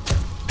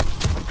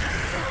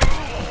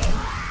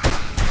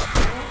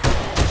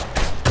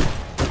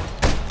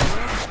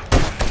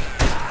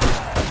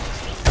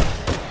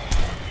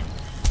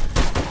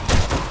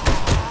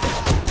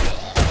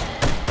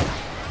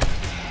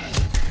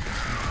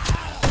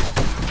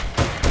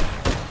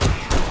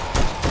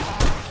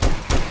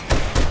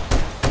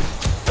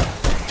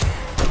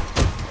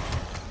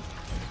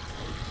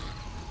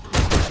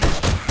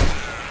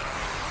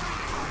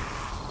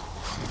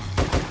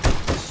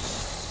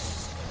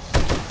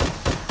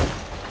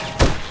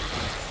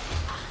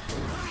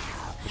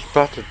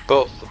 Battered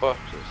both the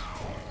boxes.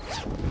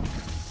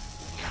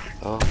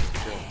 Oh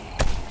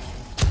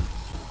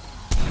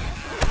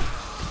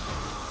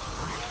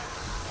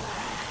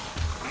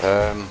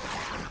god.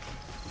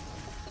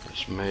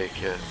 Let's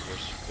make a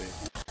recipe.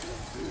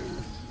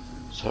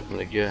 It's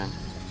happening again.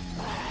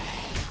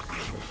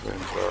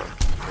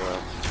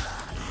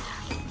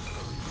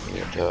 Bring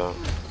it down.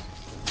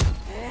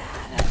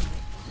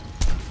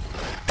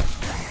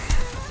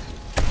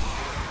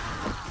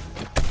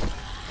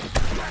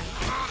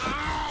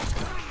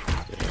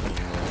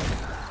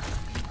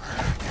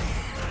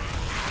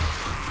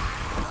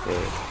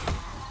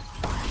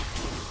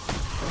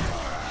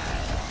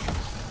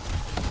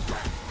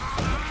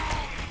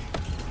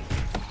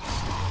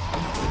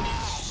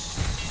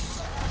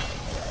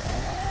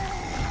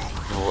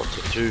 What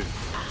to do?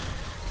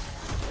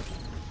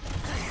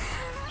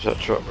 Is that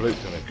truck loop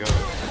gonna go?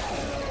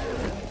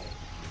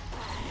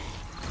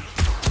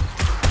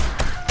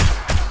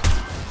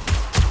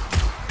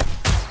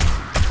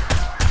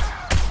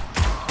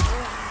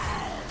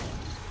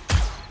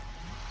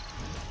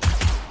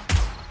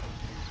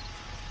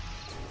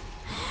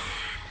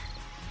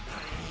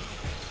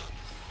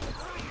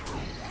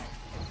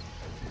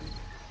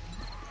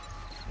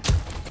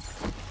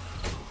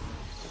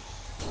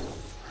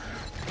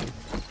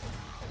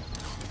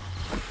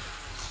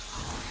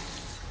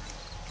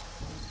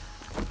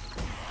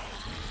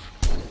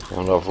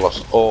 And I've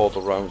lost all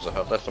the rounds I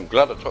had left. I'm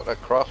glad I took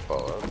that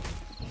crossbow out.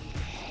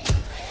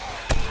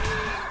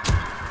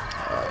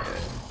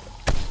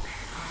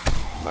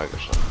 Mega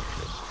shot.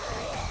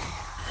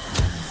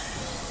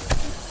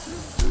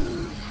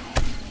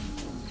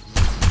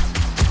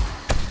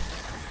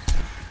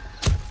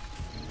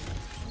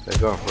 They're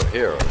going for it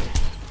here, aren't they?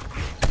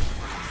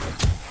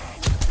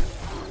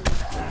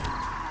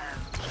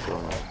 What's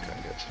going on?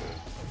 Can't get through.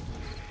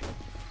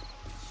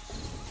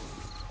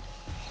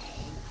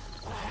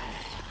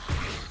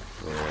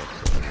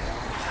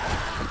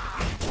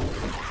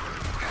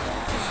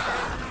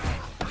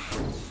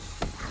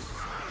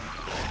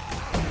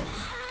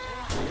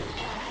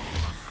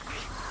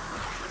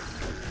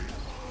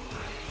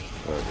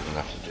 We're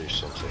gonna have to do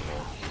something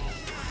now.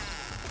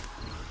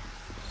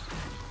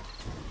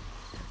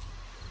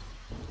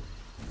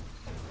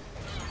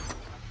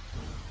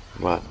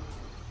 Right.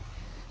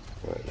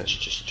 Right, let's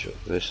just chuck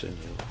this in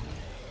here.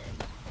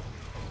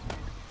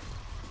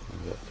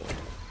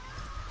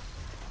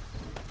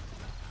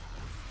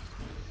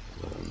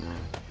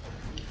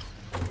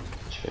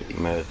 Take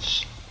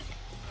meds.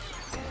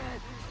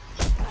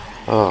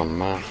 Oh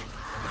man.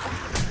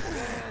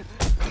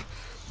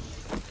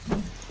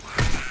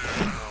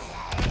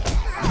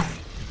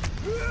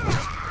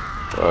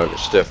 Right,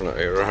 it's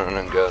definitely running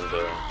and going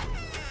down.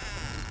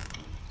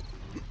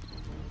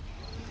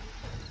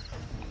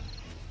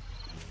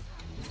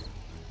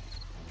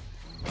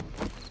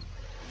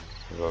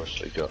 We've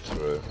obviously got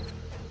through.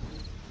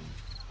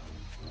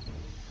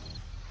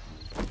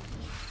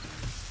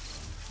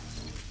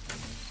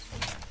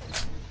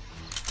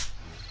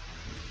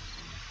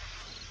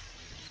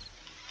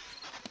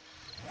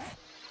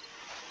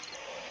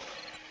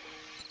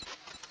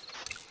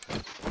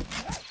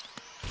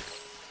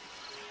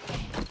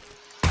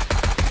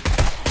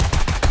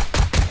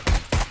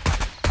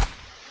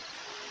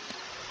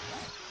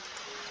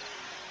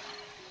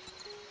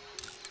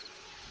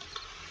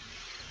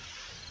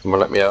 Come on,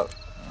 let me out.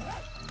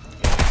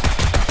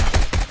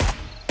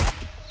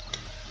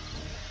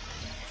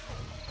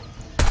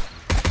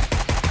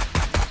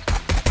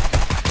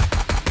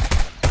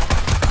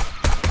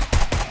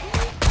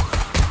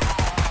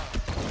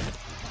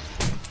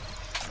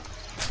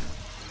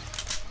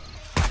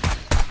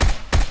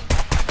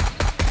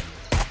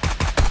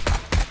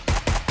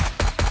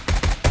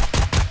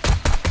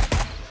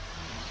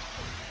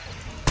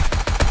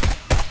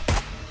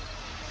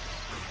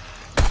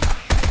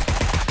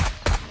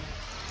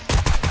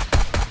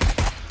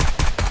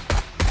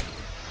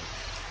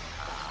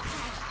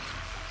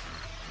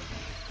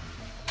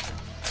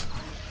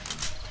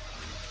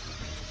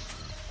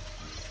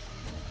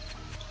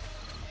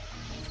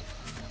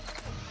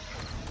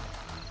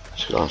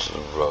 Let's go onto the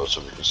road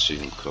so we can see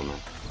them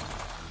coming.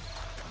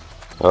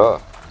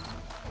 Ah,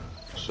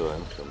 saw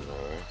them coming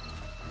alright.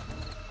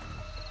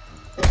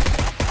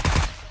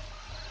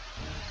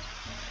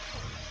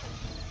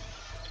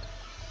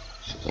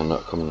 So they're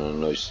not coming in a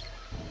nice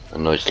a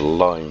nice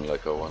line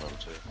like I want them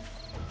to.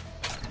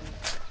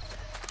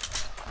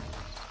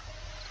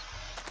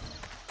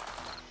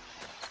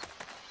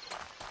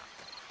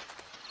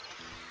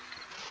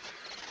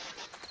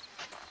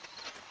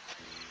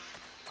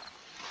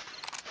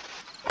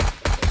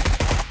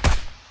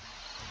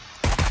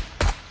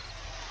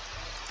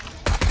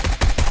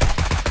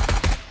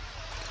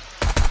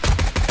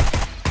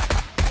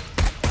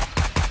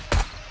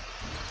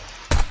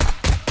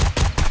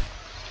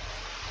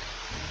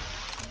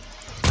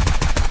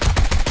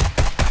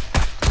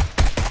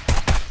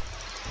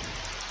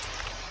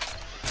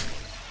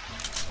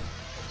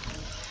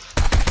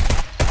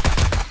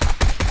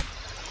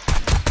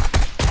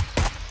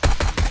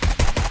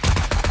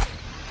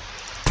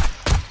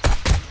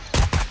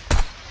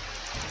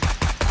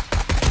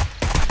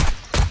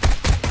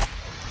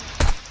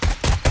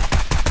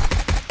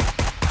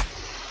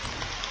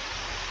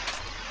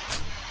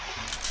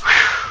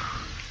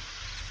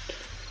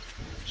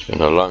 It's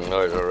been a long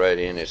night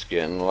already and it's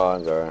getting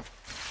longer.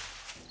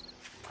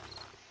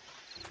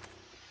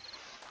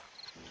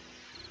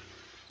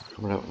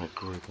 Coming out in a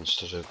group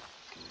instead of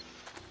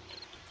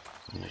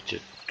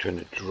trying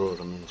to draw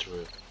them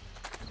into it.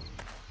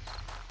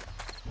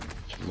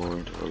 It's more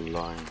into a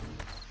line.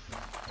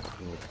 How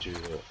can we do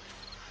that?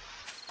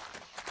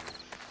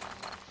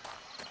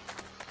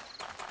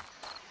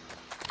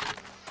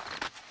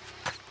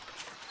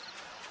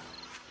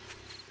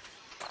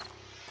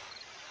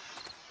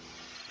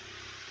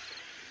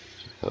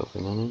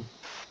 Helping on him?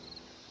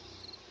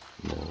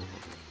 No.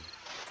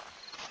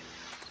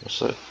 What's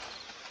that? Is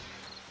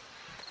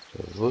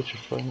that a vulture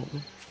flying at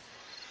me?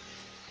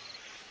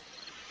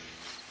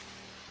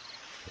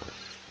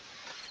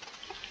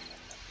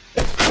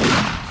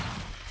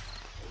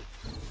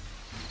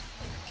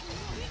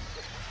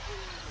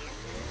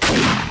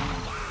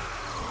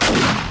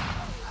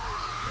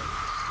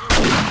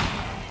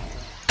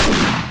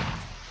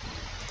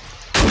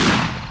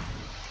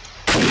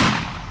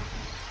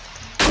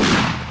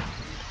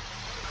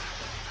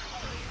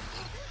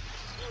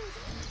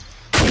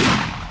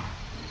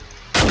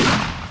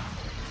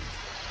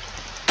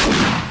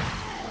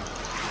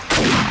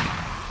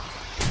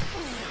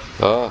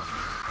 Ah.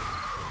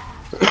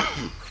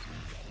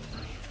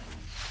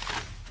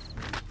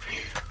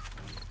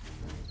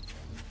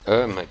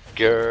 Oh my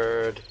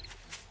god.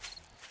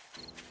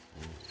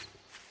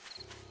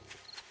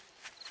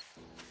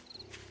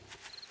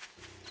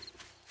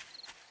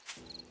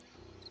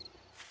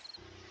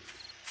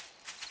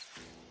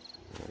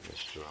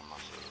 Let's draw them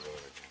off the road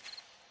again.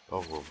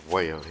 Oh, we're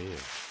way out here.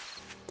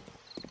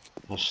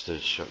 I still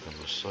shotgun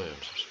the side.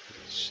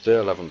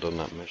 Still haven't done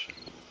that mission.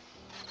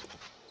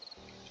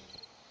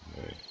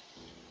 Right.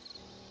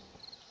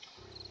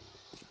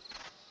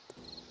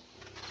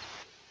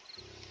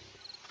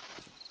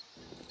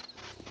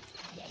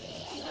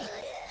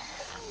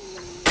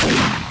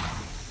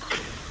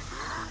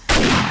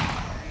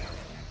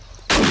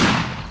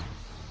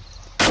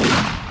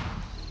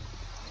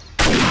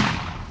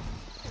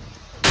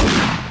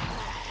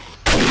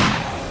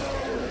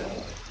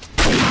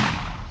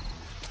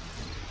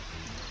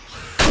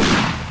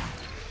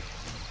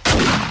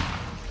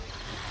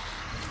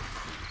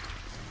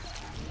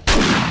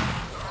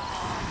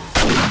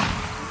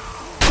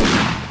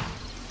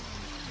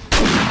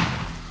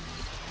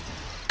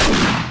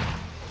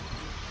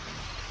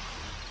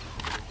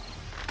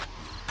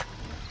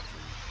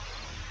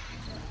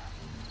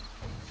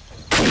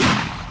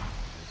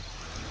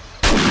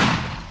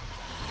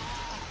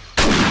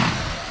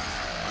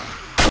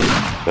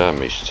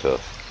 Damn, he's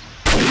tough.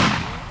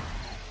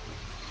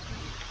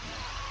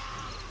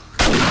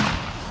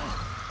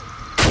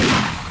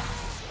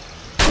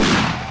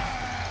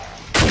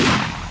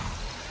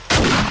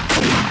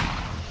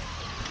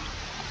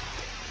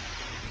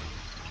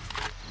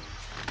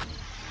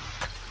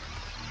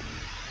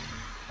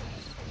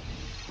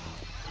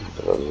 A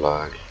bit of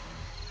lag.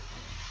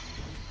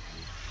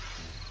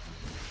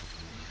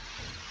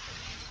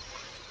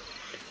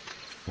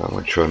 I'm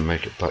going to try and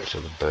make it back to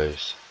the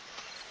base.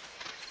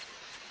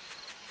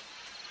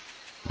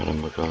 And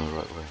am I going the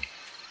right way?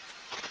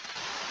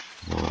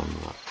 No, I'm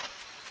not.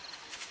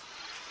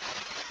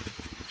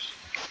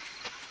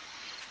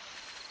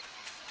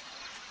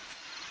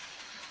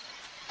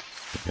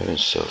 I'm heading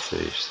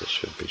southeast, this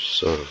should be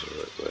sort of the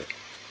right way.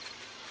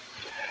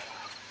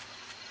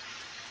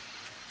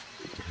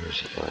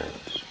 Where's the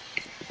islands?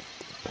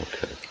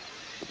 Okay.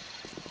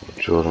 We'll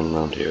draw them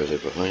round here, are they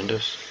behind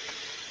us?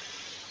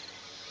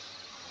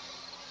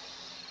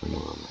 No,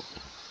 I'm not.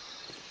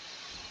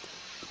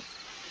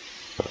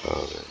 Where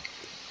are they?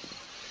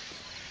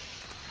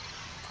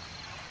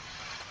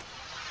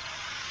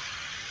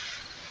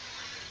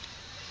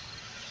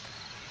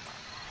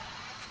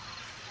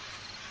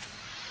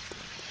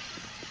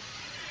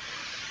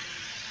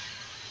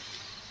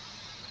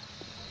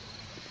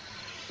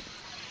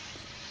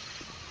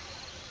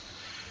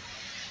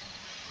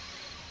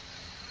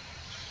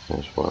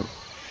 There's one.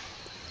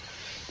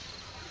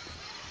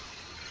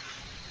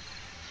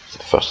 It's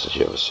the fastest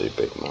you ever see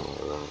big mammal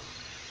around.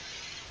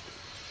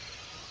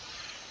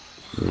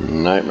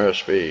 Nightmare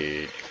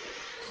speed.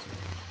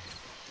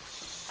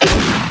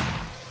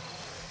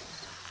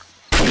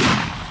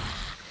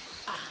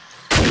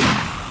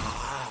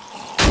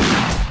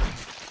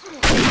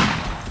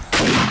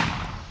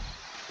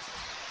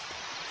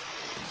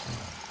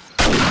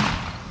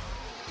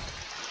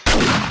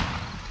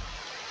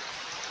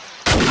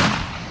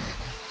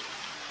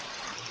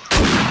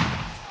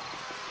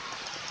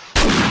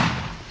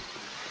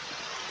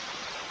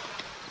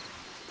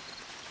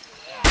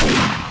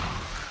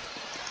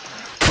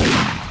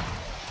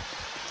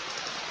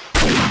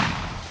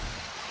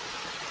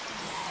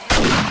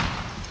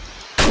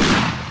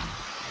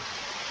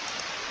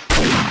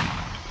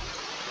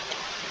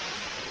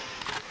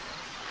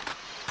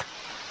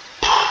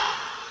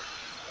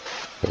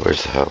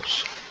 Where's the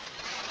house?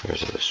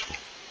 Where's this one?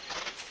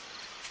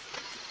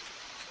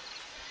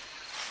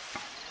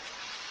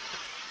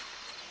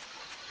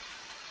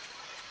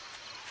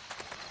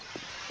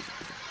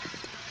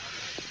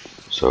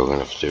 So we're going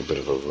to have to do a bit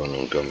of a run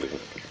and gun. We can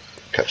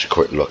catch a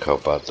quick look how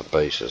bad the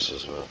base is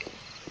as well.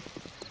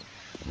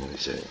 What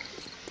is it?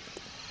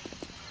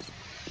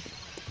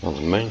 Well,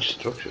 the main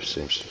structure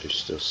seems to be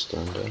still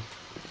standing.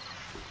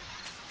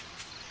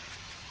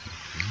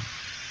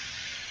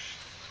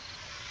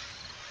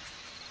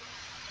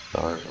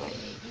 Sorry.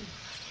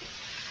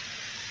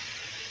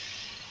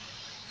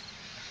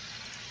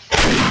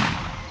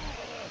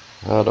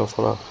 Ah, don't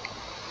fall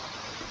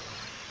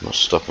off. I'm not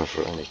stopping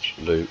for any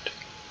loot.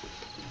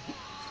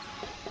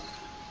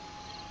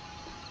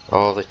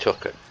 Oh, they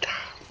took it.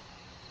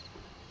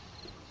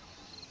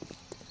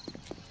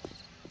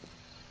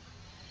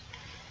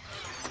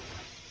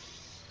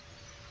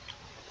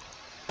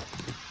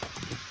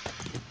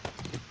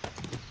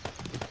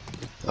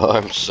 Oh,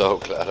 I'm so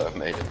glad I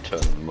made a ton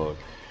of more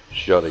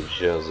shotty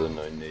shells than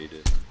I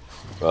needed.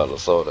 Well, I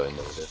thought I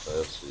needed it, I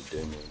actually do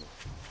need it.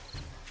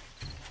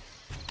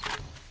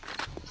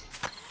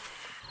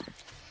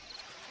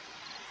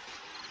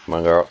 Come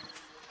on, girl.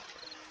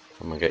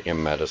 Come and get your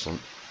medicine.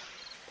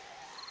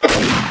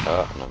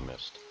 Ah, and I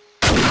missed.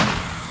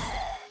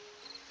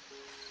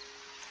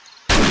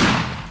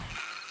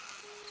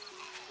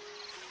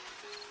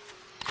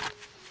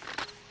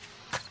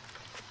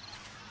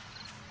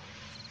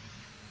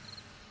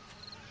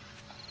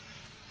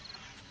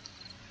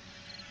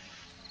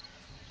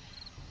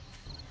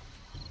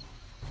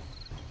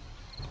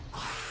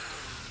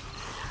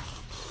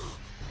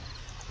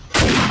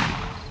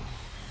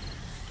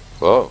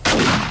 Whoa.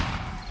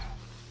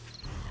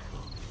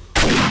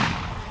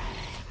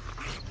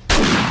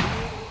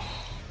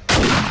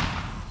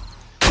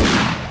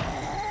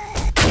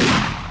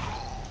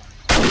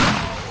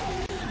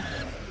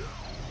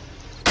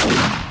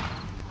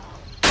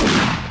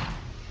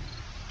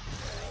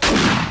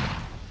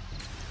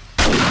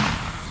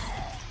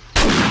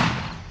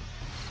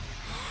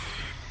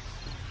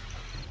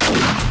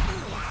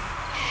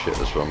 Shit,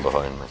 there's one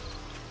behind me.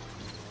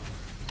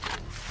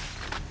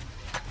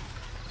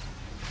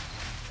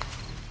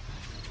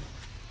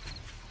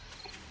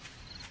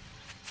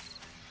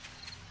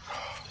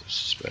 This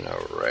has been a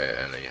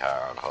really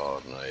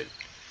hard night.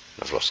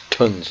 I've lost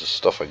tons of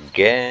stuff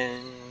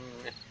again.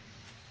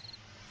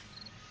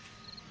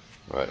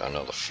 Right,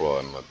 another flaw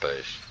in my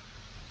base.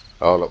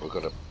 Oh look, we've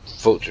got a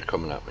vulture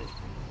coming at me.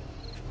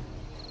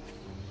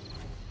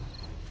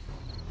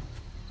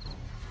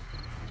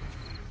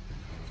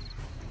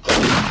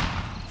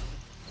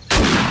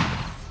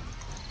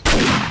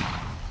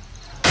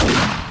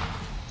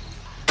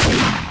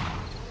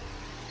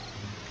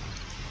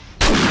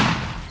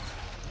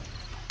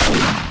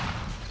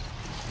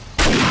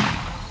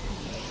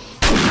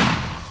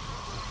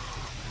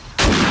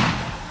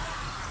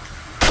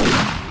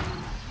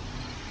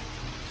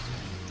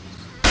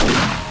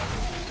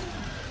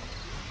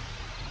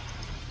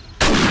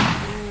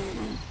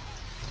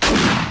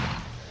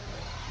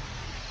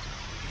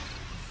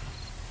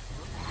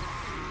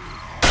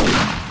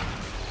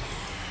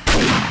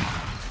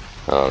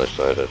 Oh, they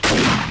started.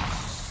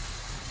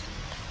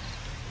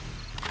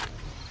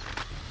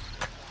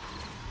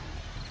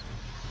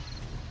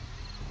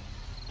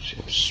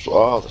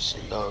 Oh, there's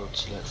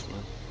loads left,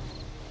 man.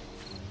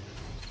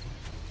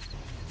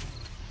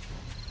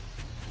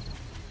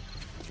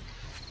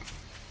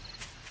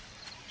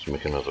 Let's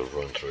make another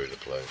run through the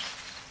place.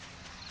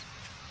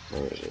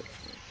 Where is it?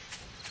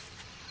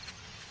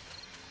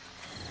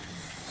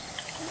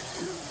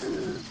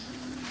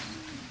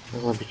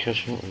 Well, I'll be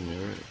catching up with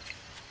me, right?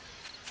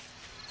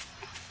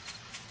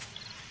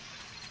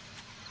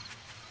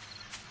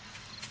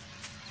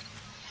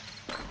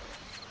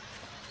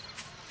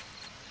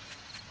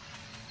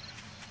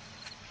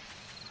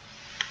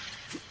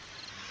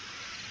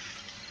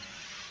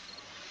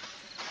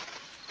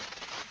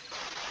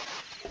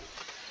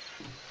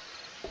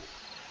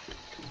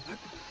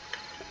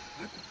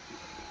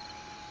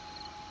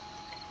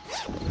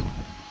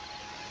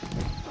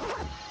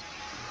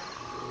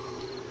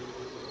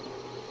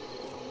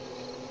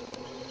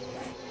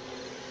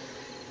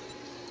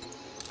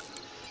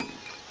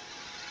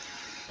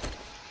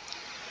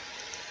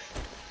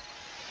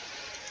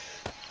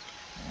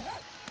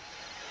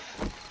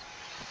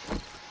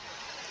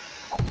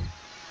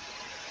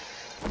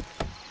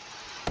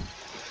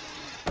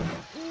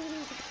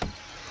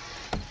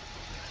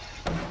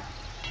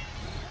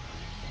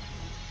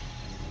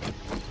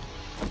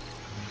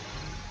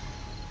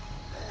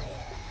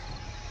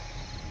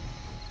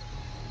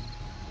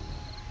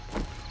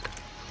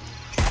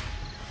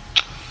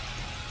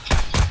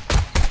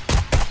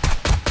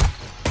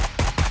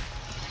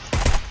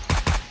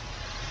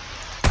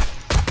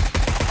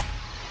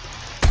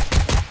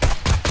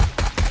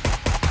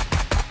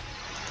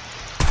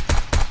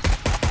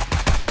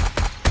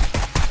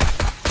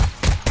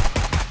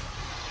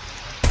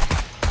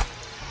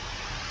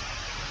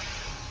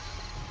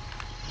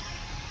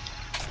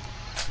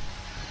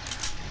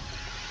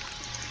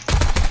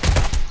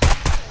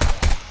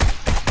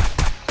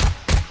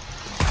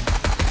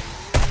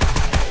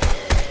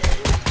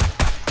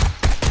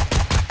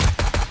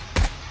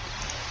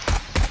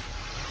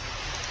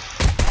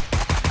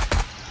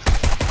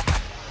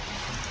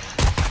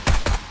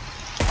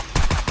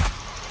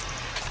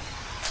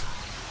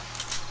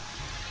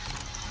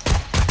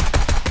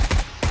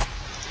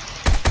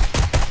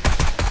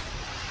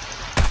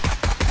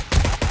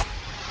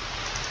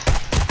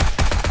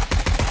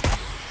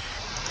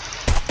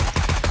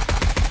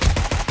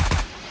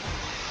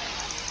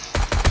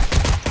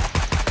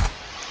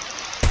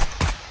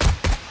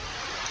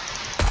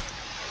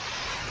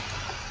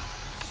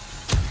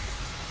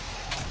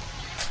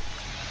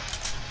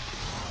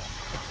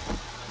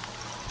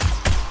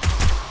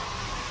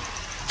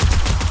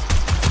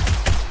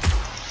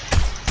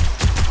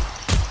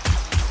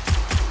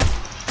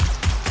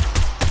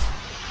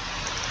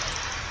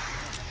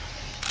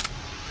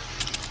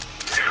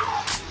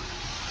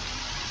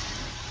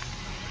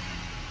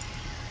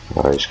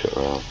 Oh, he's got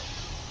around.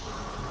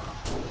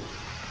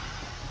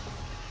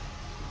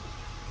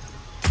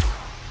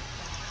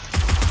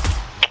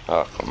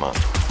 Oh, come on.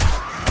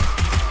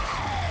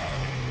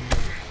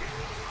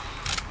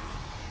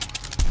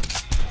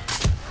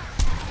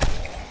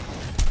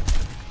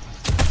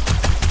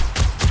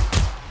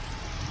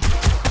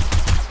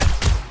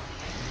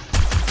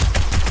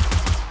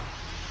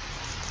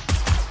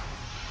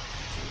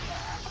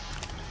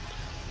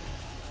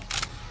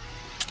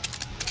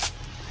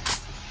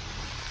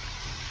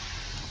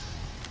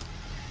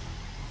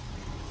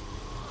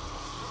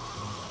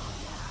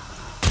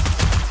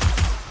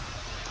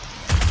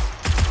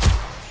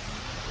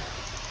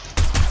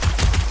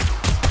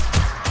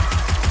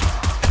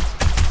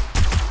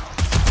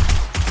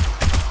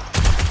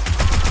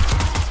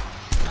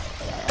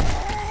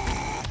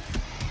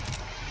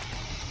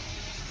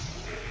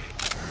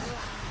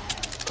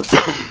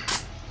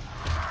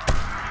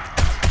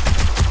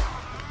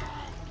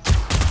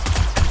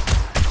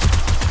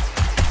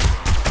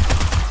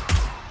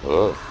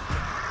 Oh.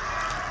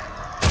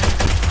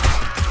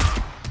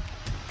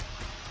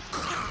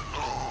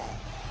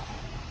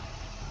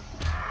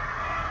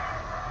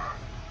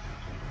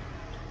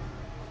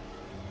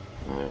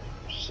 Right,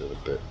 still a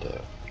bit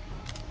there.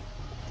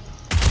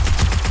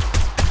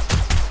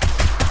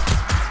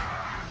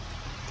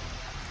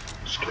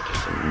 Let's get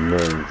this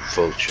annoying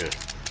vulture.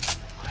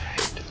 I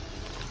hate it.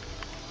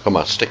 Come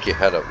on, stick your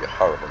head up, you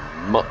horrible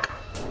muck.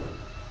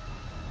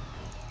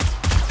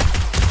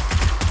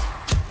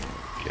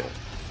 Okay.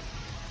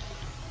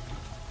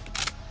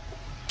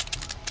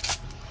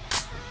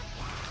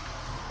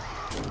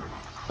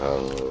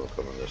 Oh,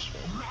 come on this way.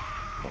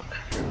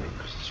 Okay,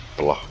 because it's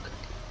block.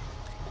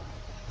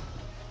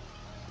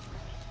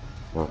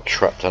 Oh,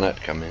 trapped on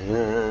it, come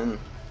in.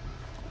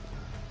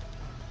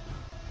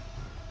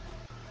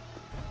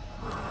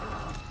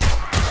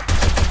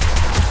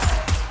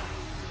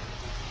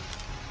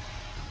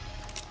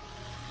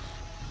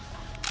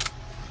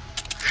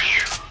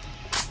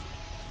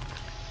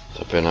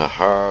 It's been a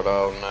hard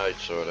old night,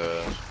 sort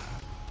of.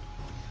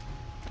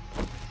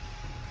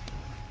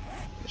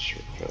 Let's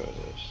repair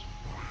this.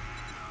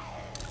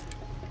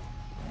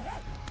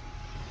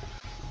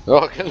 Oh,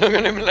 look at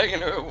him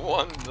legging it with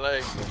one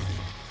leg.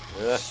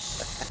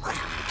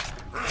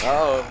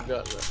 Oh, I've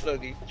got the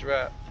bloody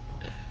trap.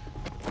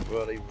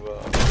 Bloody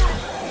ball.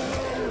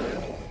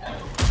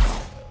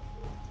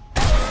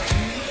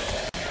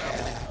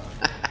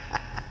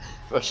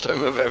 First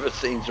time I've ever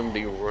seen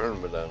somebody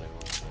run without him.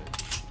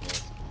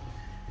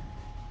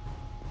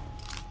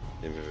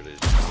 Maybe it is.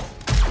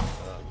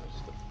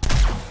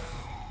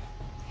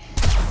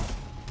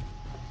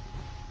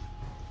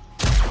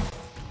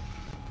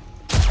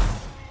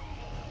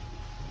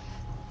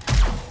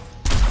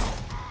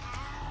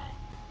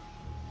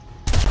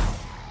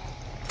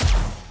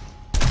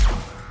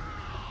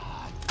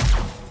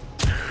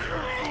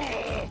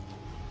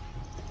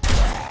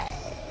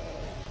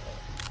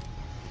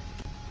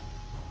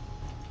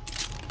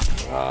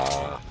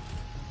 Oh,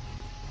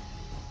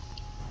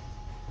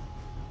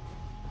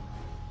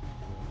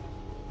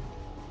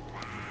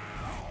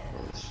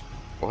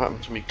 what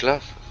happened to me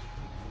glasses?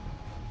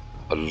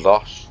 I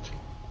lost.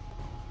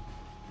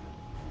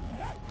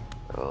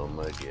 Oh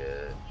my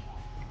god.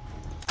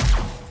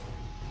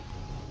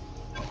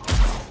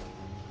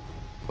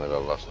 Well, I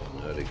lost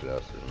my nerdy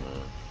glasses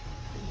now.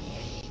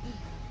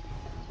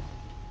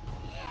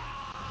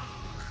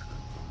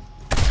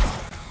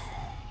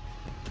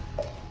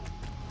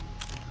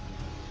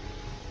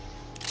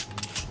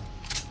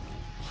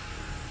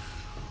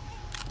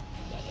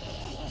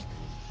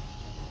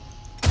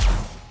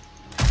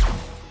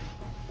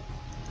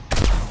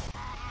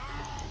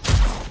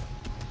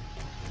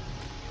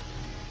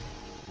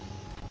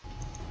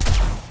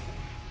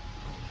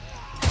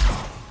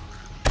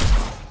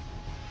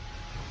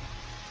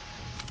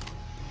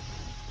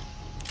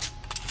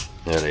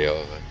 There they are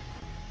then.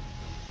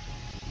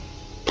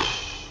 I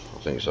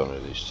think it's only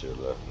these two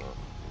left now.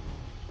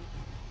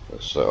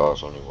 Let's say, oh,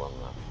 it's only one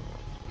left.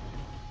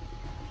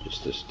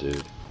 Just this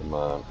dude, come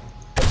on.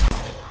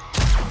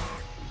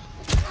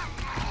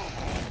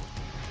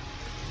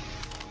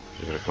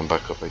 You're gonna come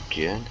back up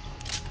again?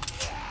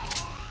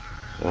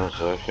 That's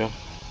okay.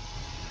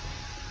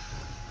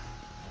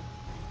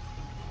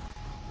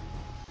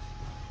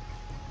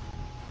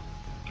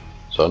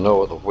 So I know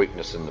what the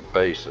weakness in the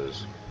base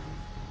is.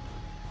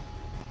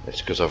 It's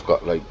because I've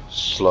got like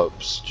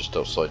slopes just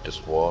outside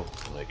this wall,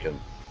 and they can,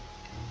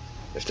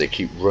 if they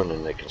keep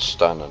running, they can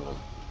stand on them.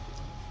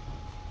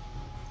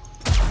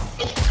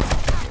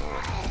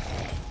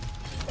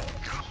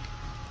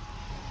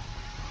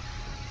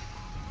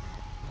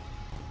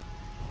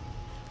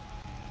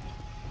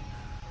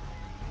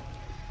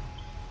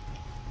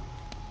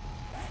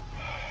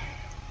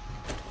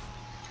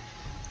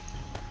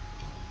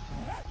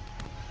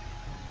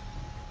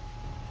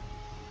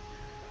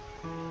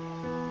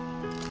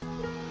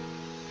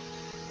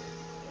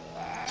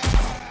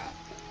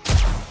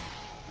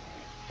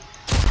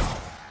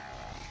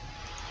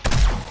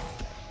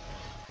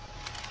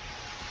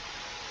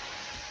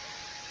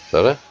 Is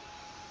that it?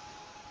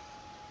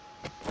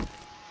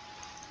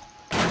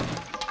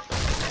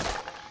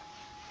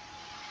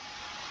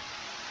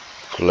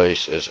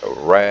 Place is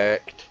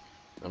wrecked.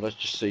 And let's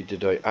just see,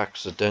 did I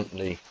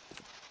accidentally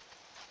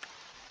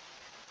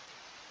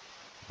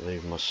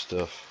leave my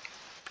stuff?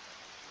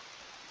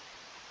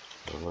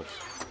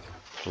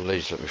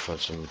 Please let me find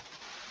some.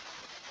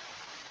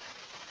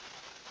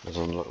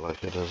 Doesn't look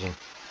like it, does it?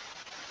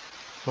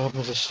 What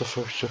happened to the stuff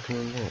I was chucking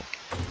in there?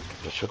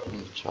 Did I chuck it in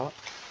the top?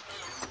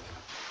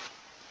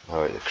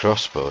 Alright, the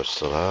crossbow I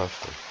still have.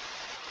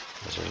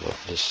 As I look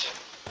this.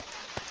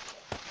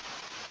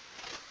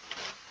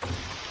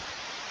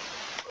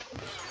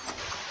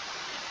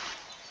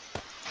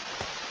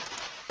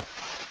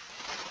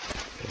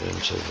 Get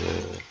into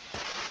the.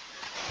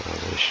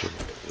 They should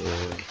be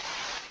there.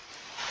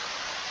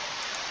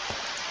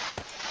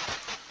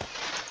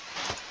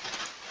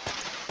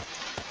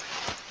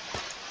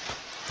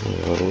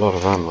 I've got a lot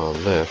of ammo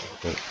left,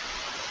 but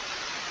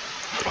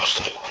I've lost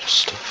a lot of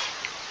stuff.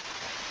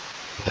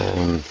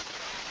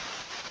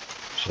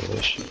 So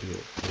that should be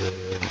up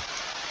there.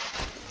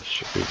 That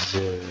should be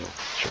there.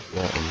 Check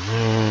that in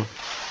there.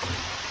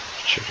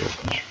 Check if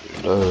it should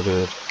be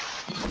loaded.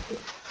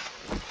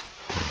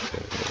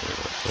 Okay,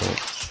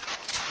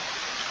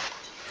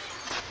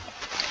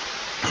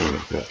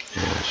 like that.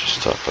 Yeah, just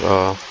top it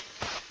off.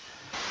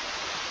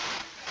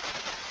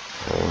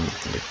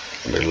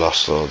 We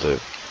lost all the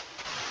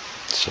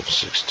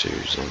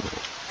 7.62s and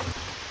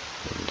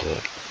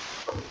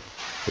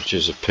which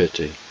is a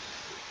pity.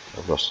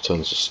 I've lost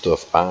tons of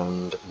stuff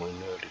and my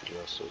nerdy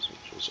glasses,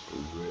 which is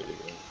really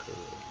cool.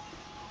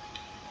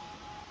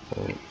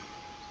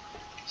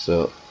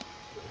 So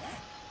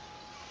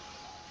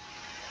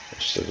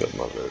I've still got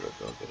my loader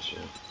goggles,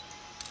 yeah.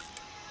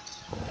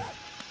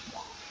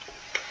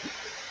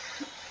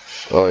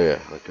 Oh yeah,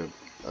 like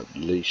at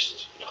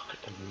least look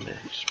at the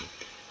mess.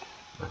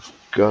 I've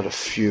got a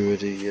few of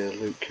the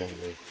loot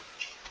candy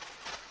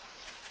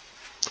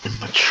in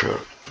my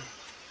truck.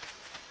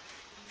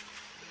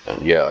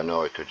 And yeah, I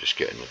know I could just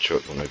get in the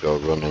truck when I go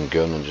run and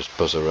gun and just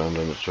buzz around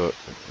in the truck.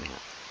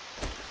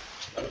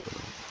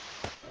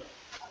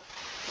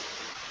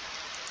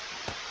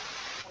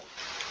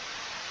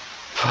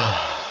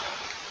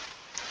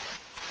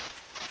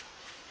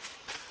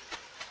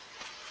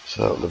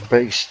 So the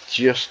base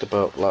just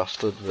about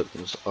blasted, but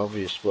it's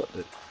obvious what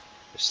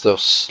it's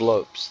those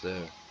slopes there.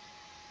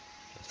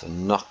 I have to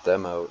knock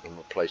them out and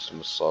replace them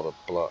with solid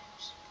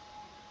blocks.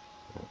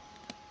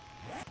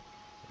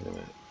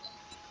 Anyway.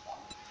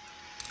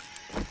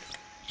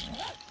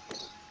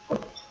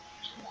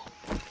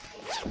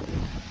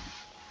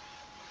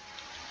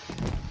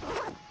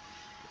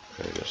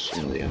 Okay, got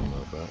some of the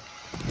ammo back.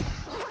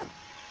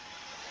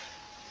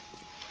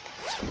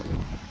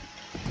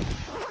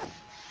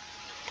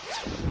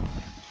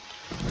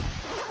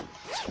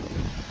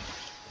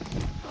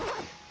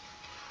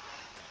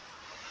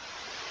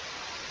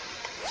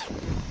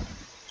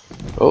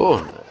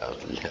 Oh,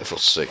 level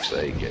 6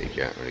 AK, you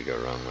can't really go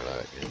wrong with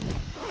that.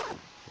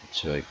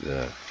 Take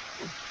that.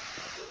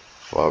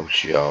 Fob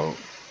shot.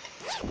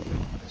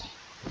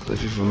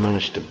 If you've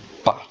managed to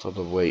battle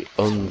the way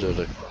under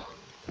the.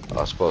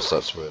 I suppose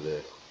that's where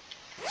the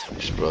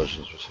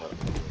explosions was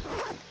happening.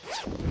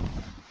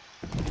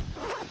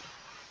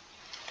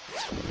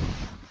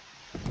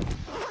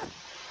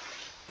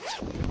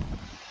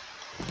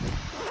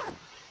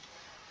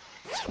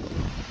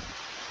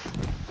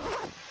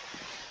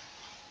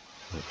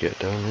 Get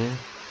down here.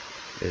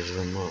 Is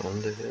there more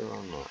under here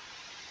or not?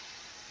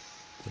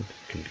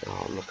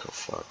 Oh, look how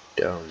far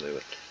down they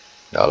went.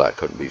 No, that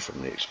couldn't be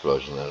from the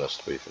explosion. That has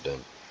to be for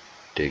them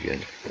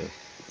digging. Yeah.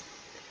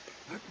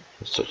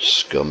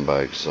 Such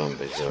scumbag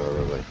zombies are,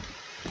 really.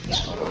 I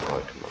don't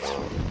like them at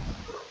all.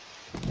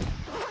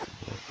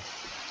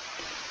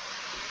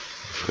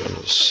 We've got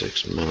another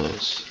 6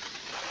 minutes.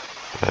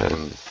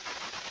 That's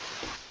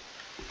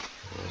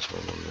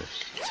one I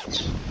missed.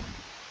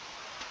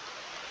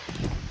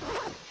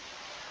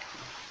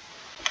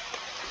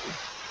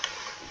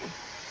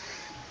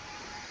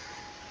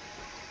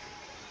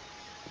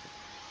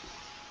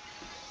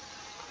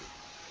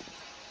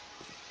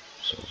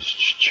 So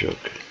just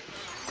chuck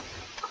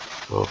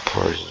all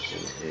prizes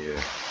in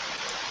here.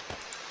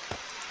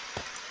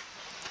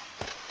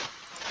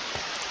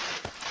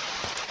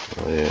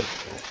 Oh yeah,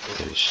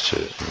 these two,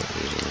 not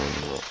using one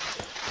lot.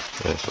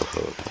 There's a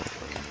whole bunch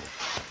on there.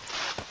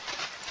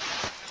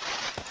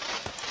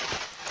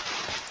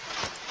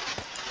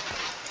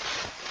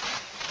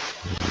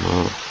 No.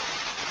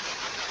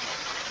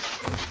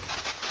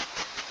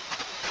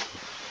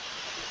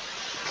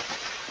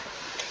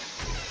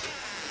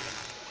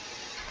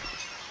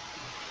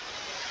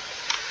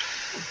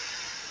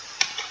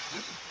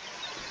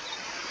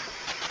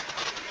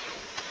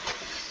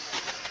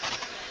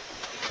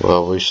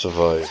 Well, we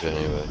survived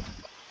anyway.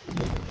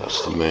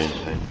 That's the main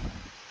thing.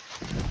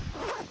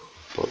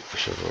 But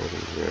which I've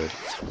already read.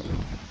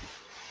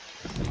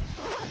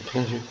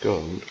 Plenty of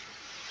gold.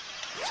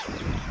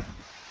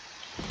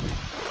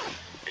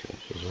 Okay,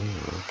 so there's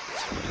another.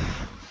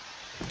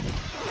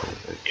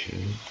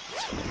 Okay.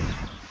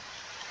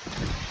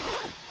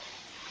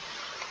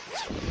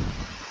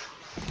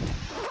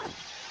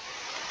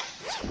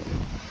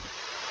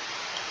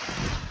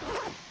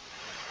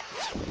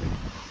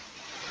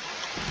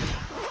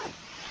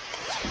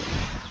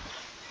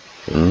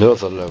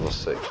 Another level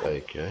 6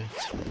 AK.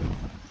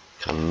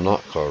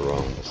 Cannot go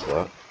wrong with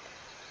that.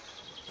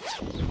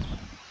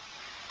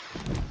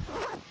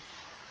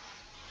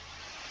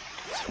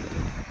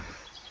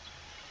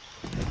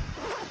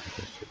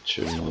 Put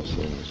 2 more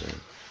things in.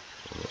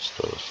 Let's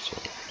do this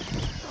time.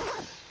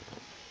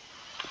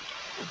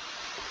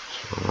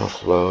 So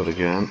offload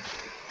again.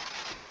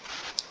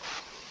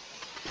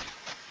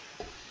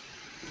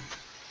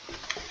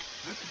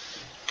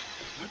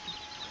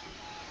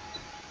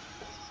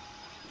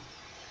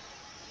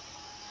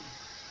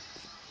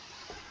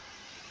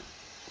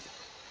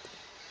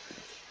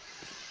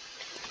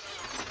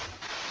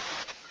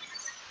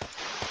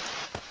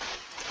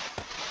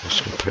 Let's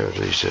compare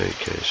these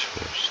AKs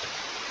first.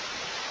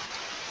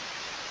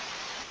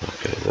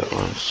 Okay, that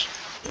one's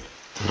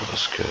not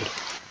as good.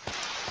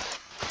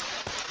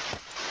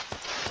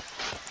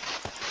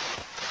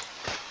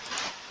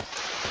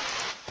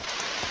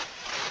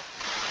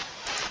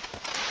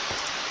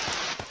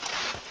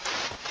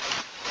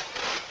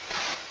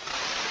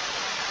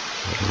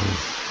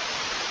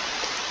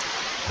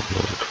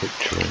 Another quick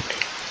drink.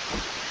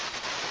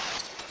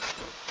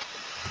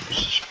 This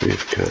is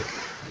beef cut.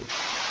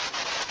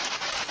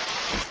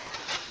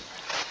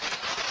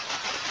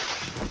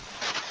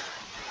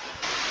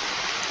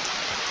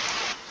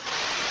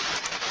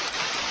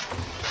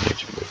 Need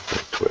to move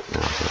that quick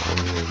now.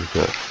 We've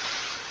got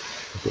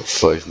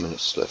 5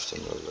 minutes left on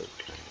the load.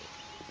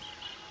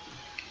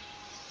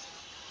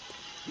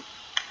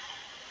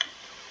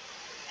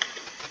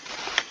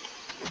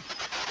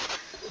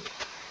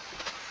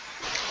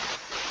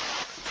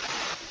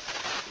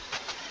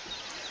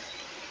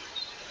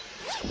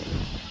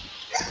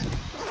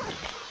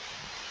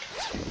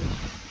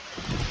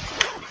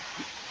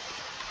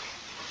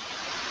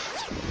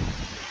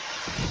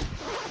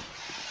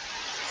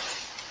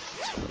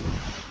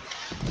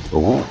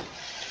 Ooh.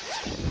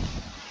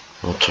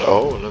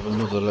 Oh, I'll have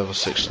another level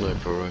 6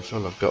 sniper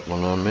rifle. I've got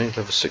one on me,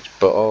 level 6,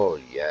 but oh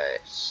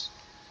yes.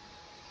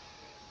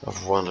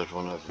 I've wanted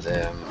one of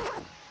them.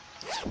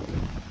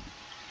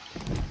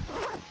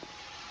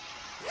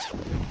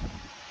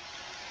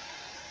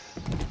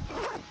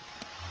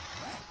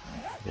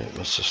 Yeah,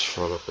 let's just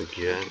fall up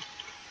again.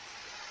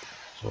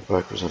 So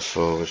backwards and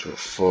forwards with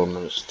 4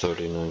 minutes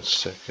 39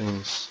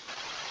 seconds.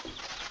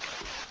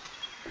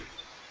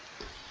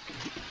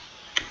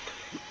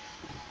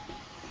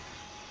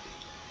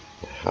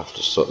 Have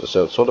to sort this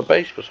out. So the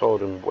base was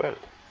holding well.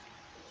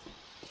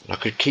 I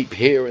could keep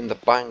hearing the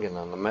banging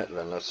on the metal,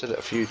 and I said it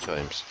a few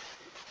times.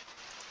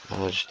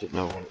 And I just didn't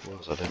know what it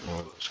was. I didn't know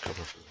what it was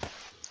coming from.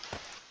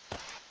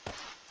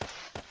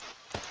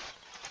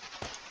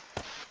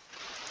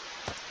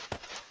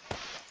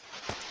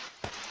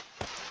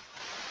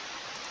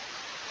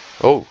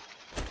 Oh,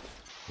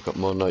 I've got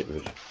more night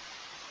vision.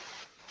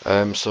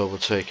 So we'll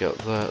take out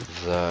that,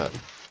 and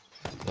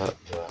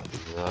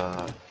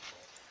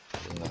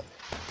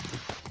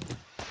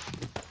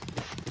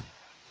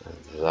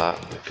that,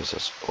 because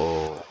that's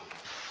all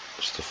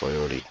stuff I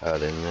already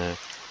had in there.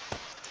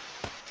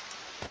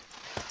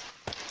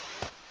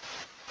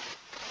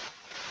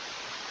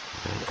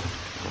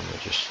 Let me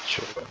just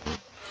chuck that in.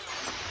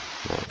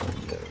 No,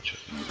 there,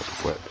 just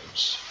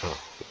weapons. Oh,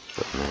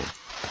 that name.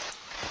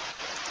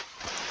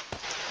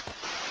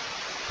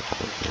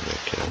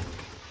 Okay.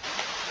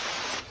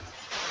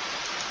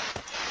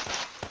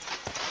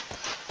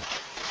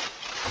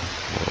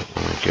 Right,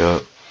 there we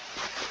go.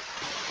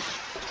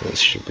 This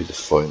should be the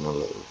final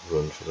little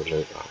run for the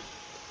load. I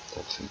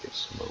don't think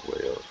it's no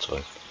way out of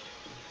time.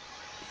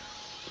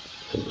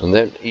 And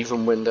then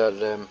even when that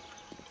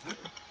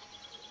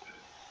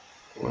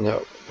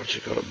what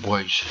you got at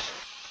Wight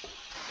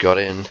got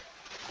in,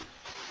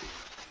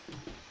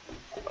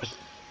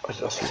 I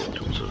think it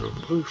got to the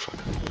roof.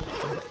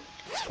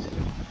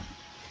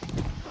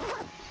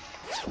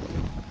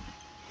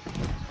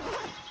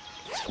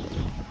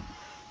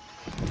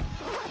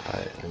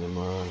 Right, any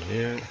more on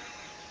here?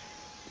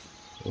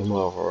 Any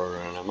more for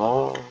any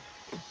more?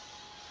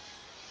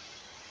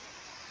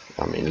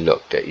 I mean,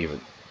 look, they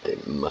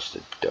must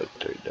have dug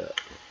through that.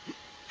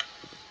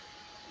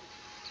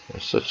 They're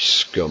such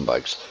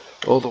scumbags.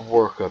 All the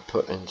work I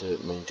put into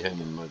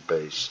maintaining my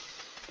base,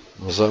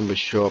 the zombies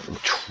show up and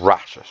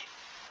trash it.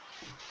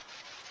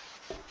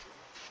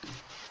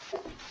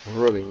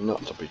 Really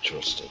not to be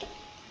trusted.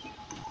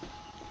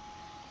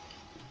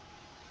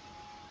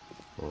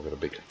 I've got a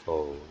big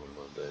hole in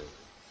my base.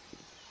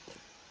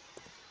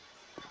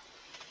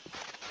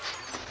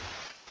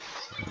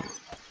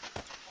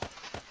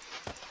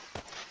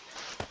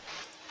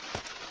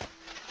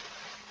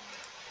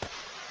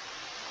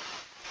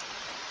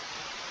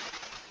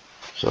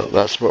 So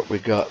that's what we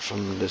got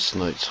from this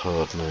night's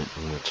Horde Night.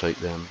 I'm going to take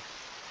them.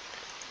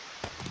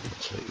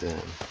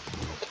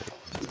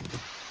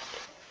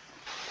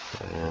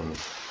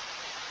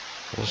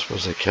 I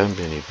suppose they can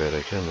be any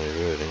better, can they,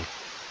 really?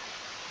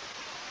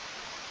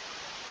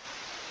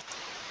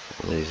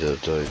 And these are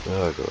died.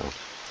 Oh, go on.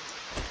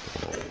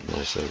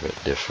 Nice, a bit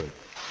different.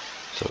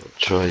 So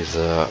try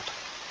that.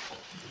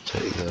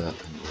 Take that,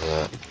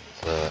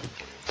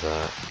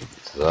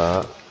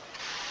 that.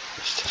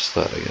 Let's test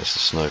that against the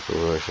sniper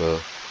rifle.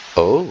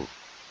 Oh,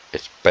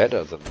 it's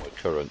better than my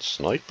current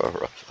sniper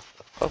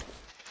rifle.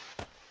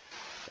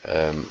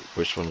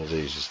 Which one of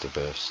these is the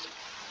best?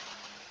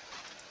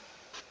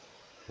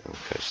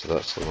 Okay, so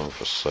that's the one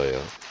for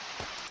sale.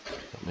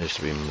 That needs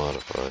to be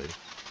modified.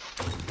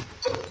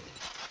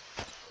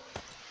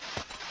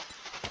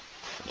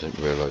 I didn't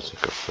realise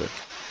it could fit.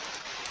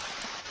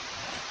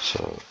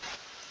 So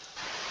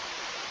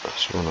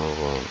that's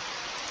 101.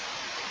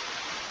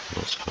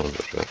 That's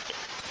 100 left.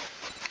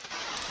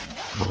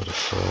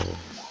 Modify.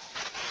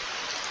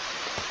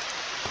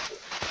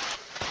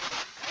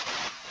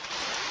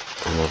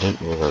 And I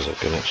didn't realise I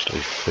can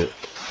actually fit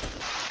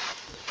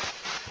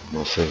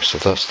more things. So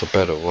that's the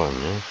better one,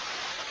 yeah?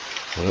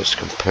 Well, let's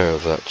compare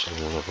that to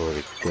the one I've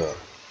already got.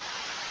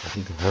 I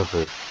think I have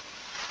a...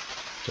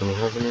 Don't I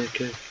have an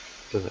AK?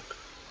 Look.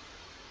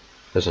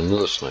 There's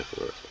another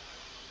sniper rifle.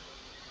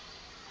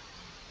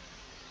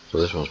 So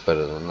this one's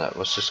better than that.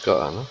 What's this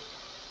got, Anna?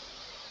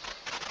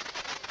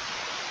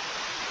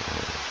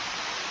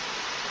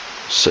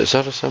 So is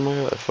that a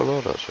semi full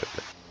auto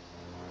trigger?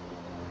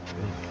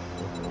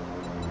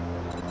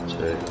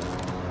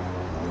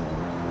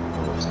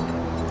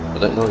 I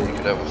don't know you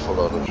could have a full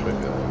auto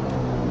trigger.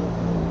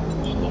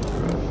 Sniper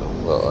rifle.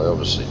 Well, I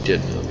obviously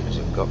did know because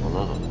I've got one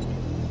on.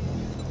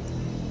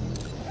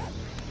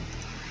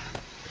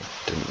 It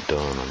didn't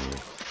dawn on me.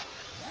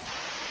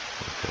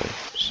 Okay,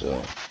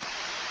 so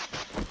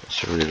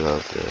let's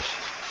reload this.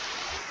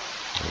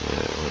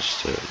 Yeah,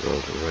 let's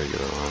load the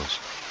regular ones.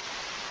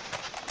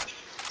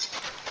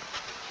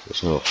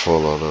 There's no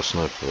full auto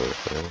sniper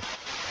rifle.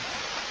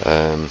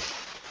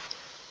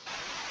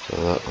 So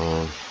that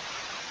one,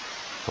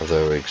 oh,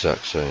 they were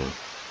exact same.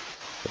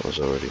 That was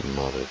already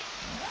modded.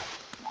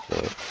 So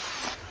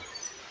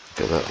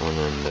get that one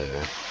in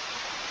there.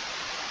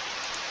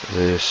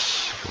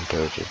 This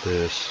compared to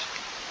this.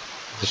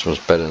 This one's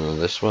better than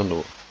this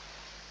one.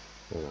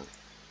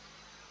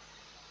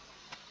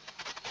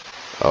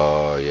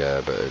 Oh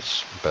yeah, but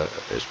it's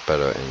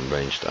better in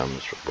range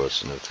damage for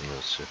bullets and everything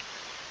else.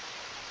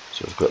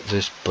 So we've got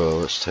this bow.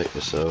 Let's take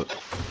this out.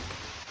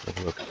 Have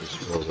a look at this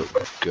bow that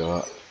we've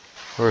got.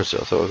 Where is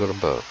it? I thought I got a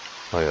bow.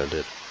 Oh yeah, I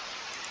did.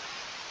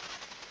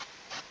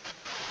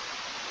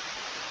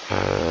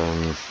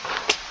 I'm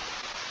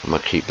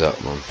gonna keep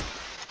that one.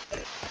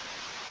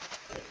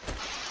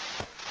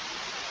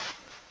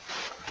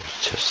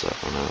 Let's test that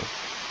one out.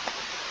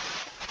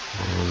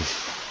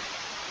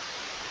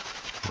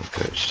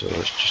 Okay, so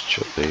let's just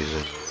chuck these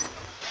in.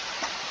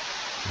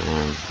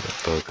 And the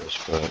bow goes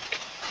back.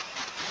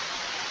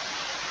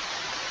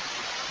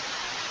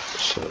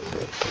 So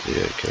put the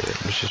AK in,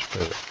 which is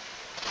better.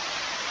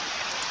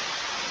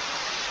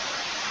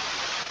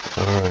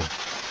 Alright.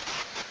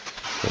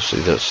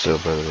 Actually, that's still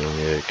better than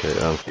the AK.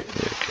 I'm keeping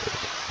the AK.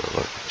 I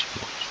like it too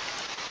much.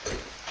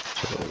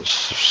 So let's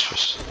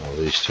just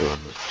these two on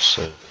the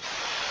set.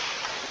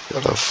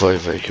 Got our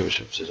 5 AK,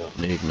 which I don't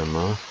need no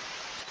more.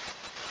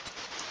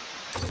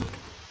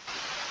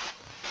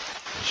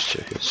 Let's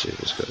check and see if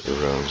it's got the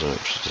rounds on it,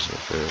 which it doesn't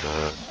appear to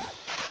have.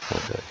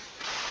 Okay.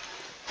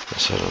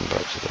 Let's head on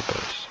back to the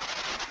base.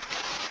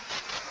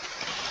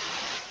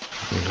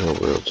 And what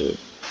we'll do.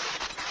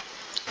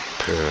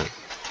 Repair it.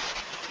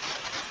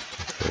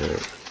 Repair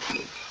it.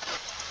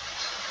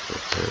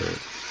 Repair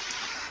it.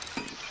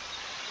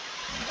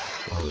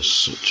 Oh,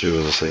 there's 2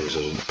 other things I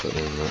didn't put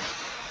in there.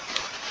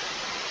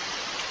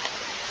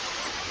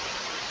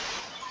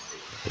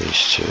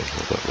 These 2,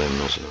 I've got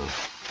them as well.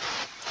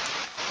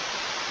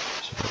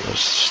 So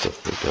that's the stuff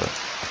we got.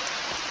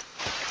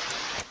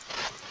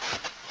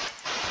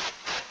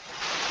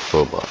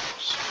 Full box.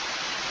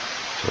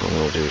 So what I'm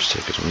going to do is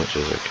take as much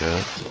as I can.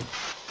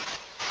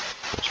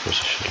 I suppose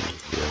I should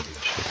leave the other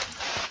shit.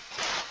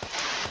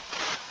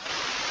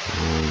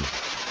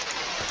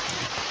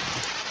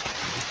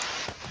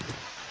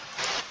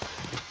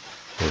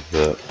 With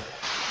that.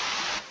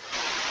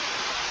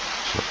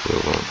 So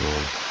we'll want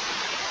more.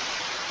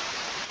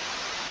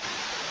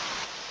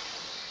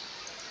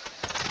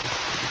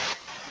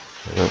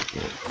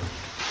 Okay.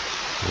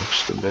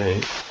 Looks to be.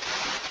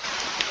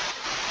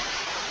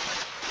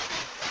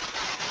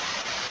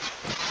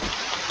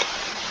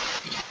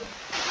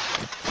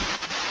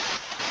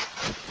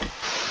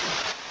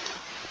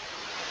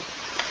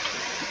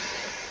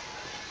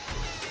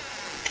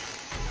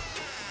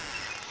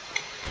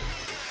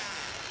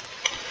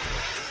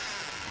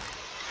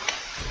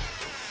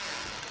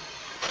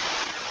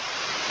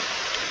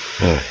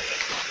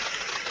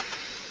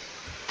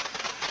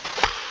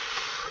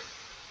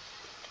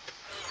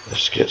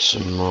 Let's get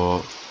some more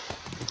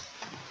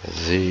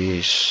of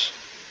these.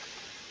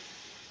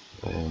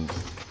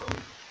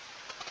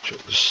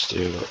 Chuck the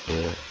steel up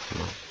there.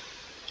 Come on.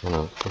 Oh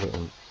no, put it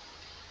on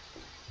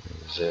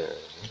there, is it?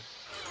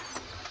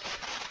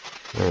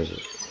 Where is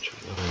it? Chuck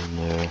that in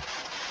there.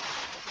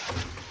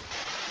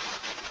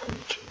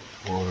 Chuck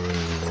water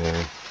in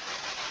there.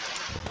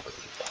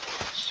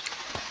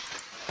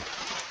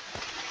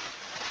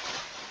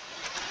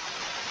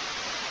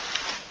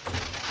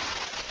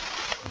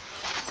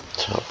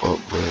 Top up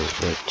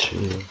with red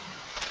tea.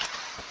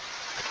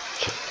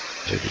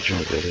 Take a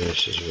drink of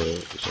this as well,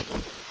 because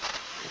I'm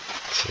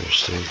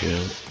thirsty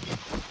again.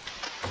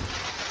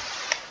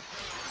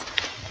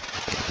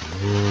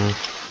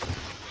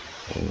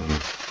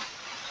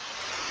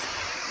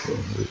 What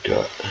have we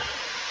got?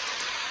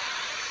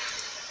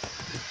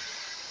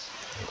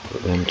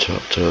 Put them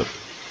topped up.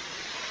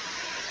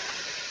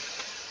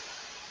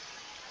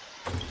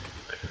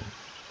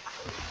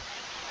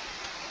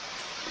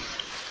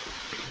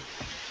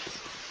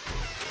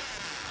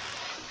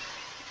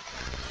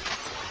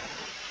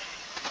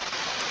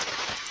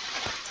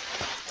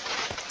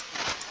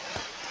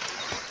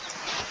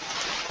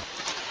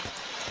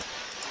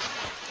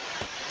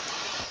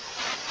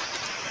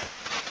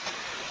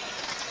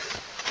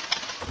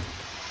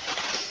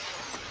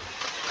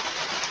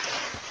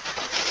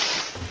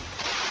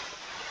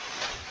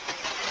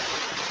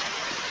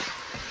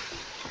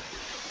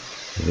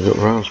 We've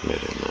got rounds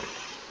made in there.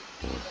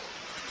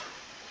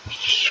 Let's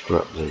just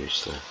scrap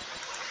these there.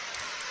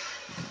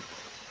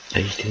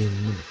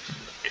 18 minutes.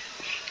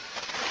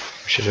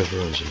 We should have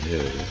rounds in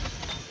here,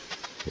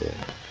 yeah?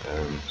 Yeah.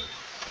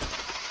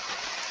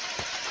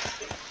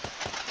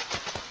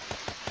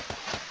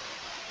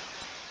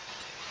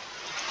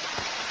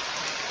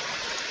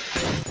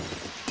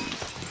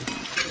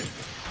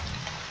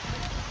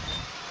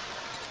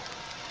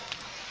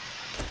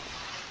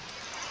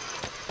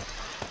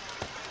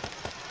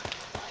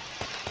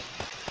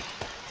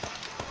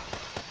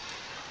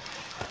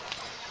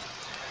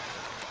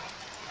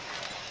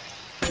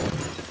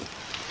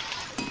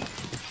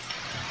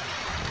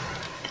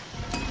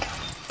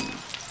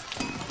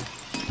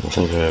 I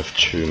think I have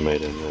 2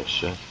 made in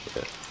this, yeah?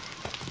 Yeah.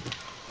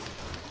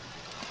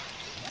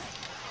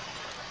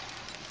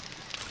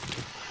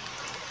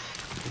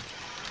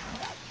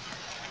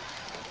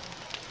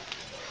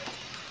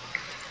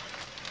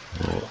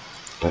 Right,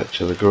 back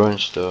to the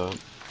grindstone.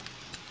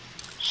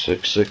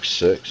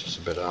 666, it's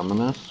a bit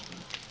ominous.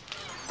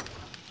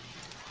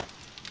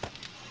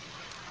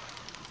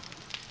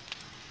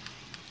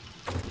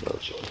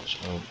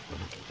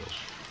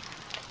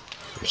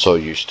 I'm so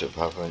used to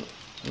having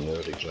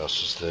nerdy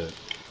glasses there.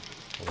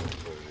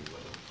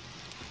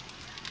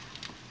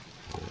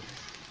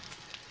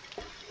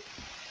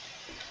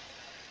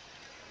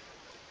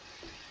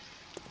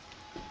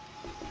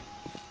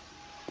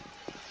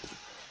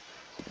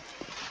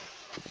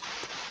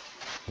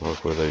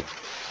 Look where they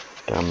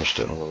damaged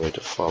it on the way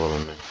to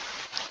following me.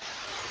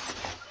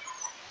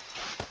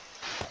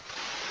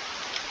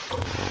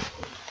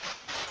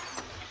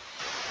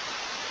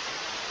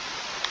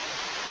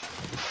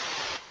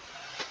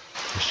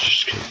 Let's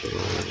just keep the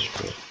rollers,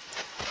 but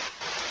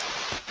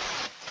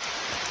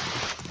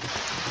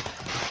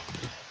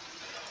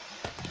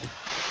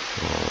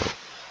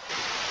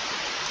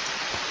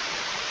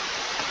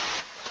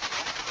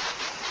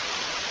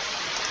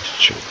let's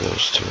chuck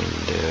those 2 in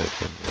there,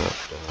 get that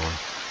down.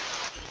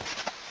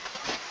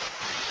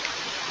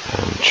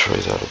 And try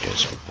that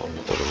against one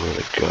that I've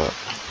already got.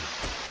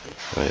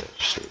 Right,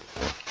 let's see.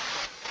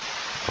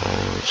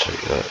 And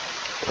take that,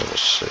 level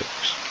 6.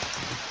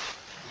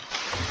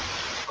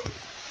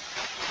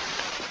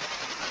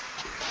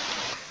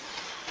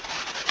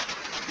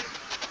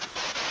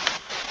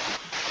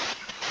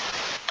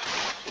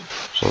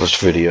 So this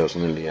video is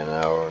nearly an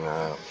hour and a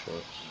half.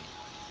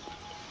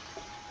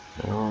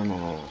 An hour and a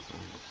half.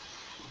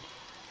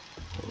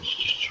 Let's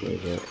just try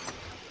that.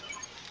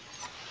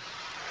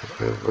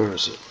 Okay, where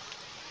is it?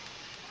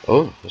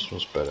 Oh, this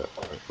one's better.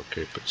 Alright,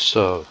 okay, but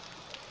so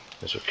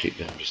this will keep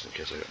going just in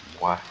case I get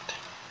whacked.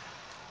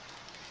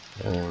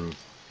 There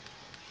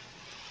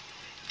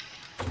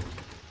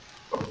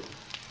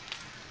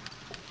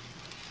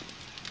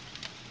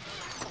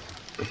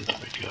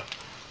we go.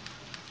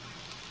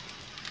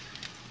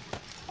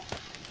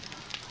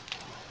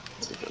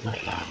 We've got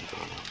that lamp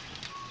going on.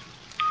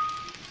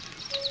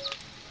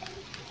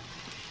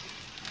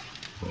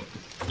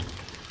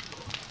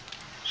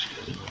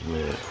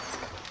 Yeah.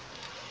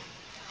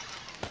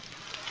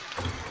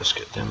 Let's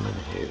get them in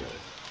here.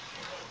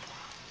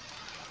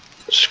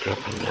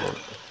 Scrapping them.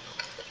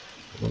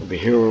 I'm going to be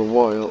here a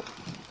while.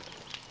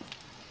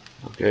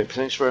 Okay,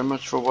 thanks very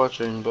much for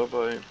watching. Bye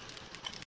bye.